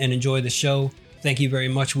listen and enjoy the show, thank you very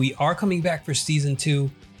much. We are coming back for season 2.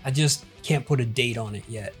 I just can't put a date on it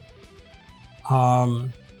yet.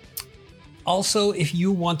 Also, if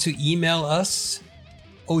you want to email us,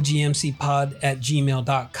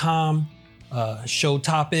 ogmcpod@gmail.com, show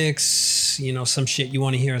topics, some shit you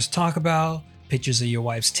want to hear us talk about, pictures of your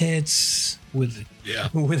wife's tits with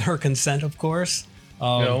her consent, of course.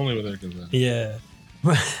 Only with her consent. Yeah.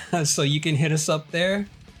 So you can hit us up there.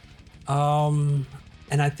 And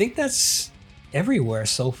I think that's everywhere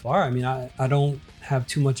so far. I mean, I don't have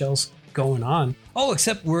too much else going on. Oh,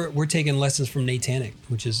 except we're taking lessons from Natanic,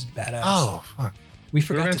 which is badass. Oh, fuck. We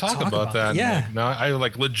forgot to talk about that. Yeah. No, I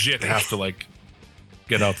legit have to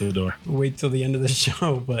get out the door. Wait till the end of the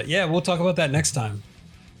show. But yeah, we'll talk about that next time.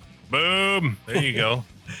 Boom. There you go.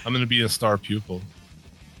 I'm going to be a star pupil.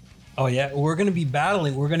 Oh yeah, we're going to be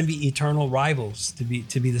battling. We're going to be eternal rivals to be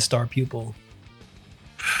the star pupil.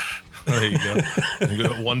 There you go. You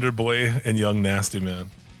got Wonder Boy and Young Nasty Man.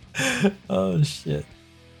 Oh shit.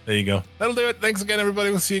 There you go. That'll do it. Thanks again,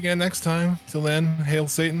 everybody. We'll see you again next time. Till then, hail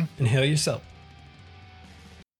Satan. And hail yourself.